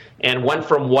force, and went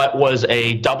from what was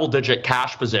a double-digit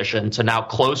cash position to now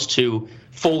close to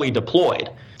fully deployed.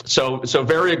 So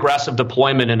very aggressive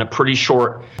deployment in a pretty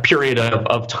short period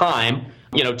of time.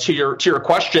 To your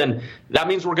question, that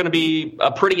means we're going to be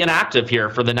pretty inactive here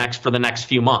for the next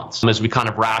few months as we kind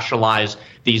of rationalize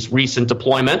these recent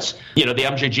deployments. The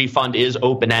MJG fund is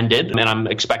open-ended, and I'm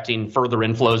expecting further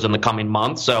inflows in the coming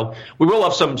months. So we will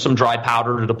have some dry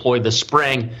powder to deploy this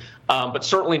spring, but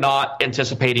certainly not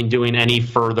anticipating doing any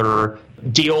further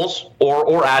deals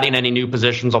or adding any new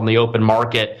positions on the open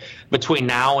market between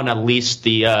now and at least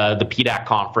the PDAC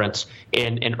conference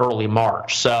in early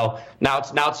March. So now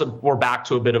we're back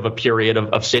to a bit of a period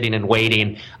of sitting and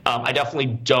waiting. I definitely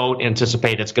don't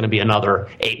anticipate it's going to be another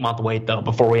 8-month wait though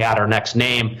before we add our next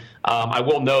name. I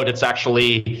will note it's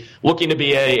actually looking to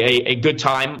be a good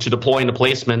time to deploy into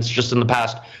placements. Just in the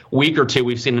past week or two,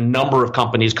 we've seen a number of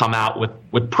companies come out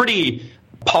with pretty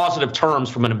positive terms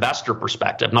from an investor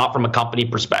perspective, not from a company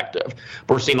perspective.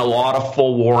 We're seeing a lot of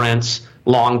full warrants,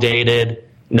 long dated,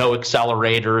 no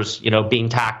accelerators, being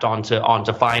tacked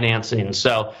onto financing.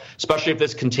 So especially if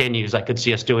this continues, I could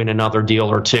see us doing another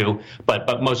deal or two,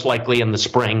 but most likely in the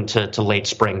spring to late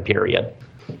spring period.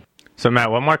 So,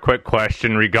 Matt, one more quick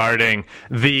question regarding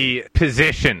the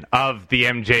position of the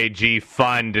MJG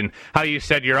fund and how you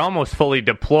said you're almost fully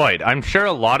deployed. I'm sure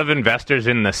a lot of investors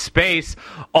in the space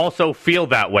also feel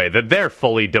that way, that they're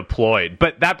fully deployed.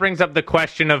 But that brings up the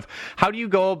question of how do you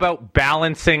go about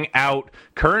balancing out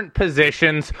current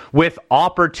positions with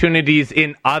opportunities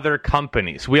in other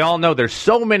companies? We all know there's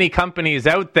so many companies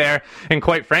out there, and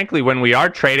quite frankly, when we are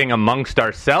trading amongst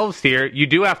ourselves here, you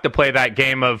do have to play that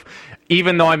game of,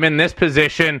 even though I'm in this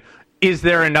position, is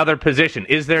there another position?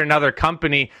 Is there another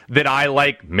company that I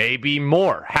like maybe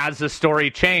more? Has the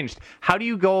story changed? How do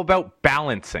you go about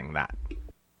balancing that?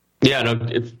 Yeah, no,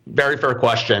 it's a very fair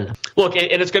question. Look,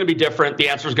 and it's going to be different. The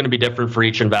answer is going to be different for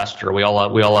each investor. We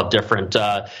all have different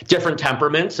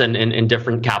temperaments and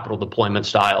different capital deployment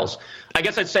styles. I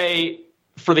guess I'd say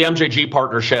for the MJG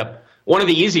partnership, one of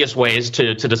the easiest ways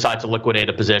to decide to liquidate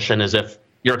a position is if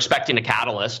you're expecting a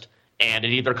catalyst and it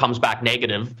either comes back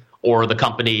negative or the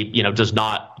company, does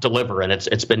not deliver and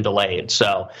it's been delayed.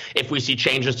 So if we see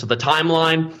changes to the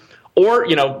timeline, or,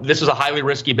 this is a highly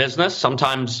risky business,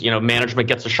 sometimes, management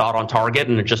gets a shot on target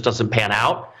and it just doesn't pan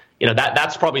out.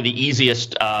 That's probably the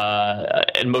easiest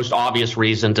and most obvious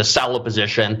reason to sell a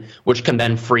position, which can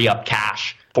then free up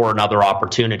cash for another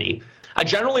opportunity. I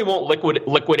generally won't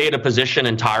liquidate a position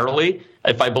entirely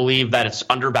if I believe that it's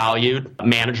undervalued,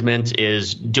 management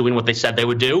is doing what they said they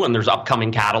would do, and there's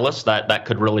upcoming catalysts that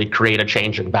could really create a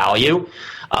change in value.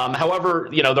 However,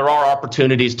 there are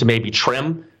opportunities to maybe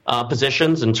trim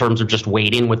positions in terms of just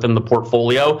waiting within the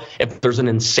portfolio if there's an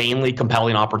insanely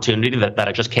compelling opportunity that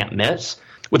I just can't miss.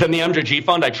 Within the MJG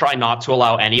fund, I try not to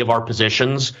allow any of our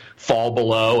positions fall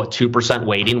below a 2%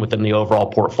 weighting within the overall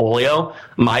portfolio.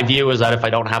 My view is that if I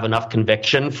don't have enough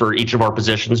conviction for each of our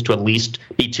positions to at least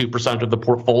be 2% of the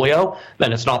portfolio,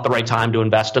 then it's not the right time to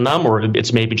invest in them, or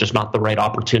it's maybe just not the right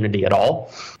opportunity at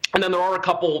all. And then there are a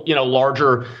couple,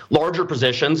 larger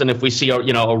positions, and if we see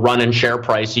a run in share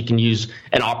price, you can use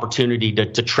an opportunity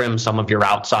to trim some of your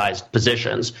outsized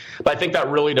positions. But I think that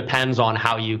really depends on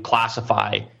how you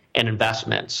classify an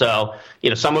investment. So,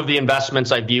 some of the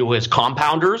investments I view as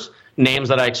compounders, names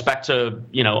that I expect to,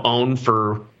 own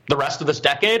for the rest of this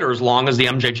decade or as long as the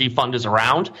MJG fund is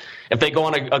around. If they go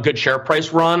on a good share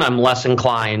price run, I'm less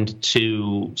inclined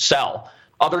to sell.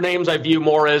 Other names I view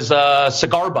more as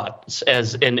cigar butts,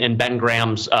 as in Ben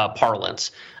Graham's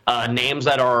parlance. Names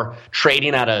that are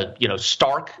trading at a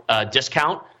stark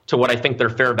discount to what I think their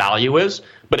fair value is.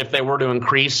 But if they were to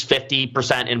increase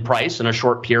 50% in price in a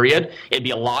short period, it'd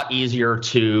be a lot easier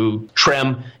to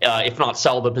trim, if not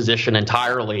sell the position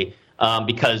entirely,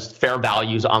 because fair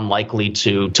value is unlikely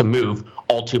to move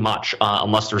all too much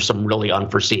unless there's some really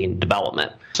unforeseen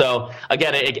development. So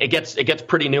again, it gets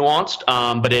pretty nuanced,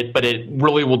 but it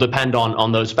really will depend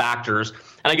on those factors.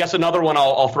 And I guess another one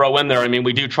I'll throw in there. I mean,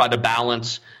 we do try to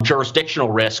balance jurisdictional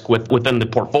risk within the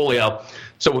portfolio.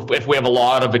 So if we have a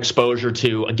lot of exposure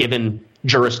to a given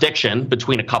jurisdiction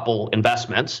between a couple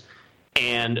investments,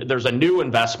 and there's a new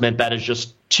investment that is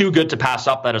just too good to pass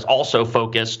up that is also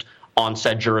focused on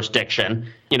said jurisdiction,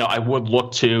 I would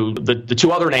look to the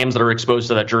two other names that are exposed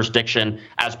to that jurisdiction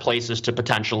as places to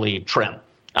potentially trim.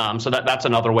 So that's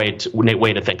another way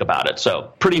to think about it.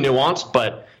 So pretty nuanced,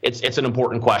 but it's an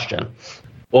important question.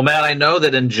 Well, Matt, I know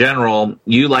that in general,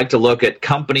 you like to look at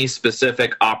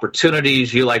company-specific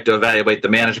opportunities. You like to evaluate the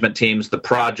management teams, the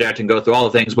project, and go through all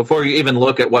the things before you even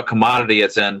look at what commodity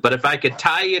it's in. But if I could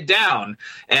tie you down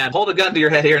and hold a gun to your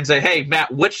head here and say, hey,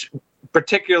 Matt, which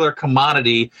particular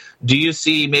commodity do you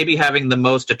see maybe having the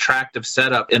most attractive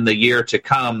setup in the year to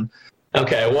come?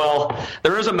 Okay, well,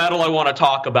 there is a metal I want to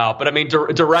talk about, but I mean,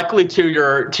 directly to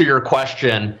your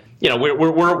question,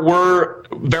 we're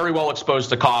very well exposed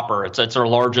to copper. It's our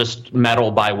largest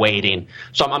metal by weighting.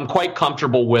 So I'm quite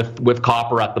comfortable with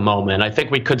copper at the moment. I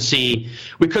think we could see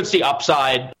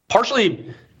upside,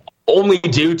 partially only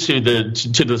due to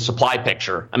the supply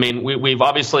picture. I mean, we've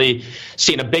obviously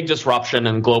seen a big disruption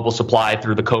in global supply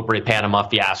through the Cobre Panama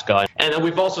fiasco. And then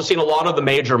we've also seen a lot of the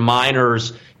major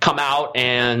miners come out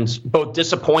and both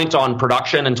disappoint on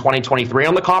production in 2023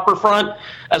 on the copper front,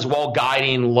 as well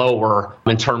guiding lower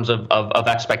in terms of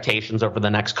expectations over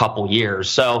the next couple years.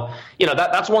 So,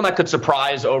 that's one that could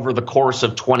surprise over the course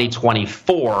of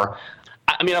 2024.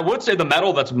 I mean, I would say the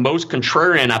metal that's most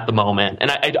contrarian at the moment, and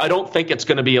I don't think it's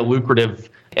going to be a lucrative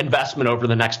investment over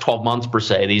the next 12 months per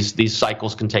se. These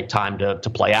cycles can take time to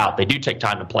play out. They do take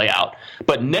time to play out.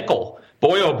 But nickel,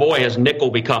 boy, oh boy, has nickel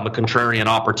become a contrarian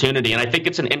opportunity. And I think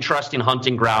it's an interesting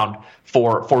hunting ground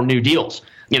for new deals.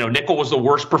 Nickel was the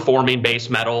worst performing base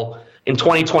metal in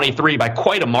 2023 by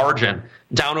quite a margin,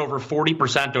 down over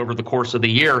 40% over the course of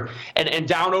the year, and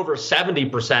down over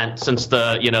 70% since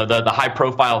the high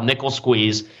profile nickel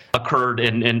squeeze occurred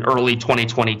in early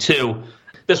 2022.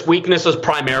 This weakness has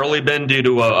primarily been due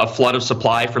to a flood of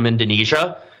supply from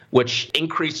Indonesia, which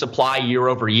increased supply year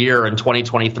over year in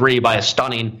 2023 by a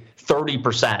stunning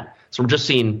 30%. So we're just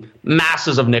seeing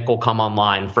masses of nickel come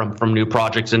online from new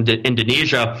projects in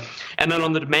Indonesia. And then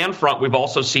on the demand front, we've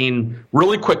also seen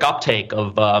really quick uptake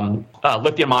of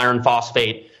lithium iron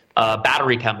phosphate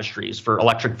battery chemistries for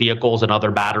electric vehicles and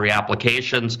other battery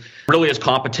applications, really as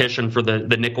competition for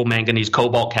the nickel manganese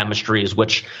cobalt chemistries,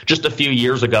 which just a few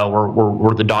years ago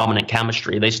were the dominant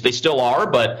chemistry. They still are,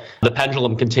 but the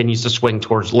pendulum continues to swing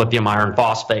towards lithium iron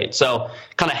phosphate. So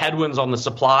kind of headwinds on the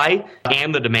supply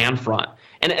and the demand front.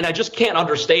 And I just can't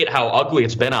understate how ugly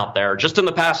it's been out there. Just in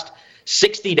the past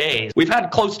 60 days, we've had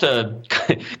close to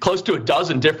a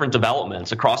dozen different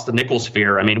developments across the nickel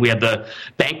sphere. I mean, we had the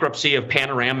bankruptcy of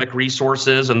Panoramic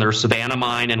Resources and their Savannah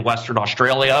mine in Western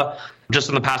Australia. Just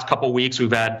in the past couple of weeks,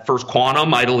 we've had First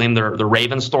Quantum idling their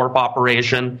Ravensthorpe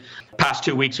operation. Past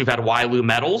 2 weeks, we've had Wyloo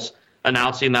Metals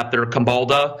announcing that their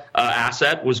Kambalda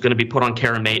asset was going to be put on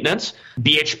care and maintenance.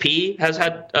 BHP has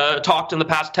had talked in the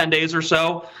past 10 days or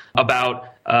so about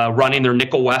running their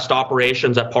Nickel West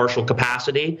operations at partial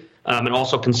capacity, and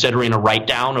also considering a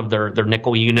write-down of their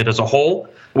nickel unit as a whole.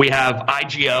 We have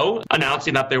IGO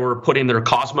announcing that they were putting their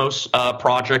Cosmos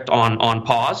project on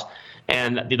pause.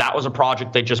 And that was a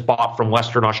project they just bought from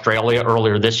Western Australia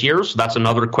earlier this year. So that's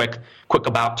another quick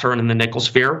about turn in the nickel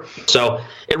sphere. So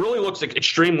it really looks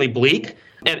extremely bleak.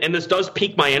 And this does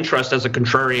pique my interest as a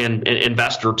contrarian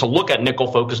investor to look at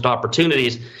nickel-focused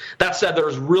opportunities. That said,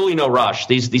 there's really no rush.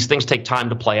 These things take time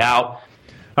to play out.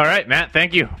 All right, Matt,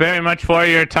 thank you very much for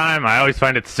your time. I always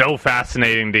find it so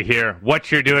fascinating to hear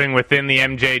what you're doing within the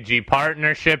MJG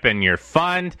partnership and your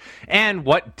fund and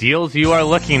what deals you are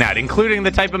looking at, including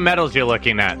the type of metals you're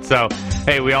looking at. So,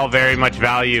 hey, we all very much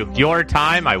value your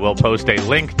time. I will post a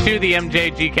link to the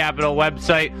MJG Capital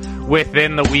website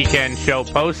within the weekend show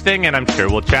posting, and I'm sure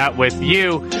we'll chat with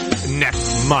you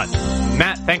next month.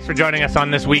 Matt, thanks for joining us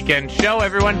on this weekend show.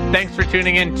 Everyone, thanks for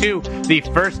tuning in to the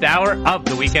first hour of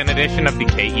the weekend edition of the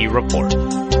KE Report.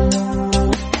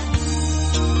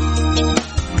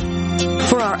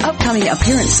 For our upcoming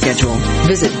appearance schedule,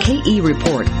 visit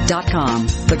kereport.com.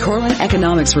 The Korelin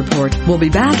Economics Report will be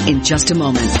back in just a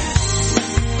moment.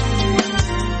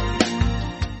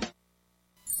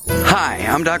 Hi,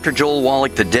 I'm Dr. Joel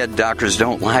Wallach, the Dead Doctors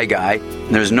Don't Lie guy.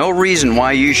 And there's no reason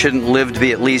why you shouldn't live to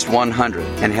be at least 100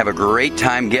 and have a great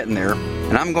time getting there.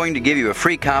 And I'm going to give you a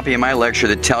free copy of my lecture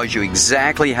that tells you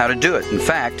exactly how to do it. In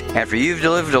fact, after you've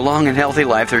lived a long and healthy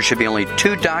life, there should be only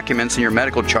 2 documents in your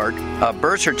medical chart, a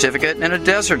birth certificate and a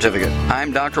death certificate.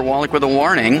 I'm Dr. Wallach with a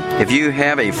warning. If you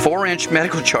have a 4-inch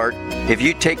medical chart, if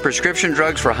you take prescription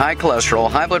drugs for high cholesterol,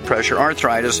 high blood pressure,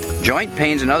 arthritis, joint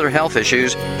pains, and other health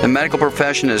issues, the medical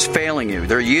profession is failing you.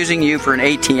 They're using you for an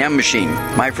ATM machine.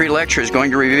 My free lecture is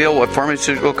going to reveal what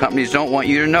pharmaceutical companies don't want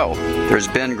you to know. There's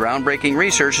been groundbreaking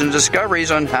research and discoveries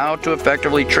on how to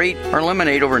effectively treat or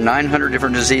eliminate over 900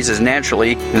 different diseases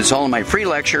naturally, and it's all in my free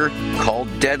lecture called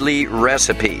Deadly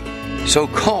Recipe. So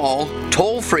call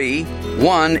toll-free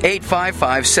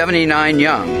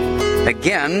 1-855-79-YOUNG.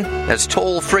 Again, that's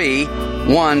toll-free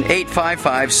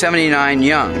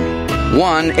 1-855-79-YOUNG.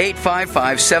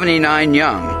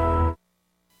 1-855-79-YOUNG.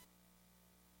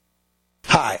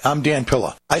 Hi, I'm Dan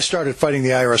Pilla. I started fighting the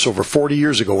IRS over 40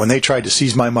 years ago when they tried to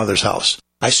seize my mother's house.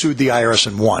 I sued the IRS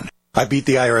and won. I beat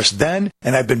the IRS then,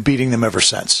 and I've been beating them ever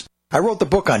since. I wrote the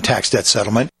book on tax debt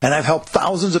settlement, and I've helped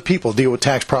thousands of people deal with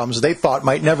tax problems they thought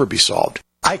might never be solved.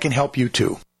 I can help you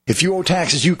too. If you owe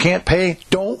taxes you can't pay,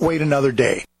 don't wait another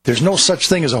day. There's no such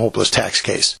thing as a hopeless tax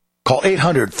case. Call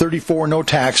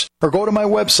 800-34-NO-TAX or go to my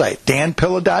website,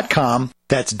 danpilla.com.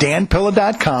 That's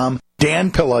danpilla.com,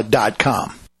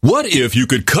 danpilla.com. What if you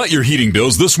could cut your heating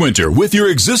bills this winter with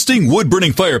your existing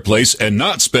wood-burning fireplace and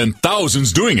not spend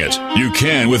thousands doing it? You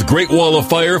can with Great Wall of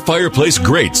Fire fireplace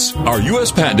grates. Our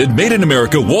U.S. patented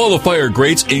made-in-America Wall of Fire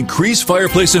grates increase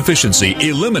fireplace efficiency,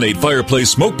 eliminate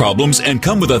fireplace smoke problems, and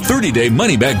come with a 30-day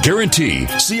money-back guarantee.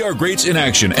 See our grates in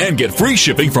action and get free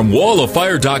shipping from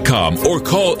walloffire.com or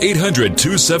call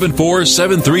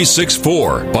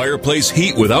 800-274-7364. Fireplace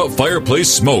heat without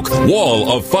fireplace smoke.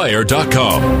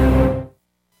 walloffire.com.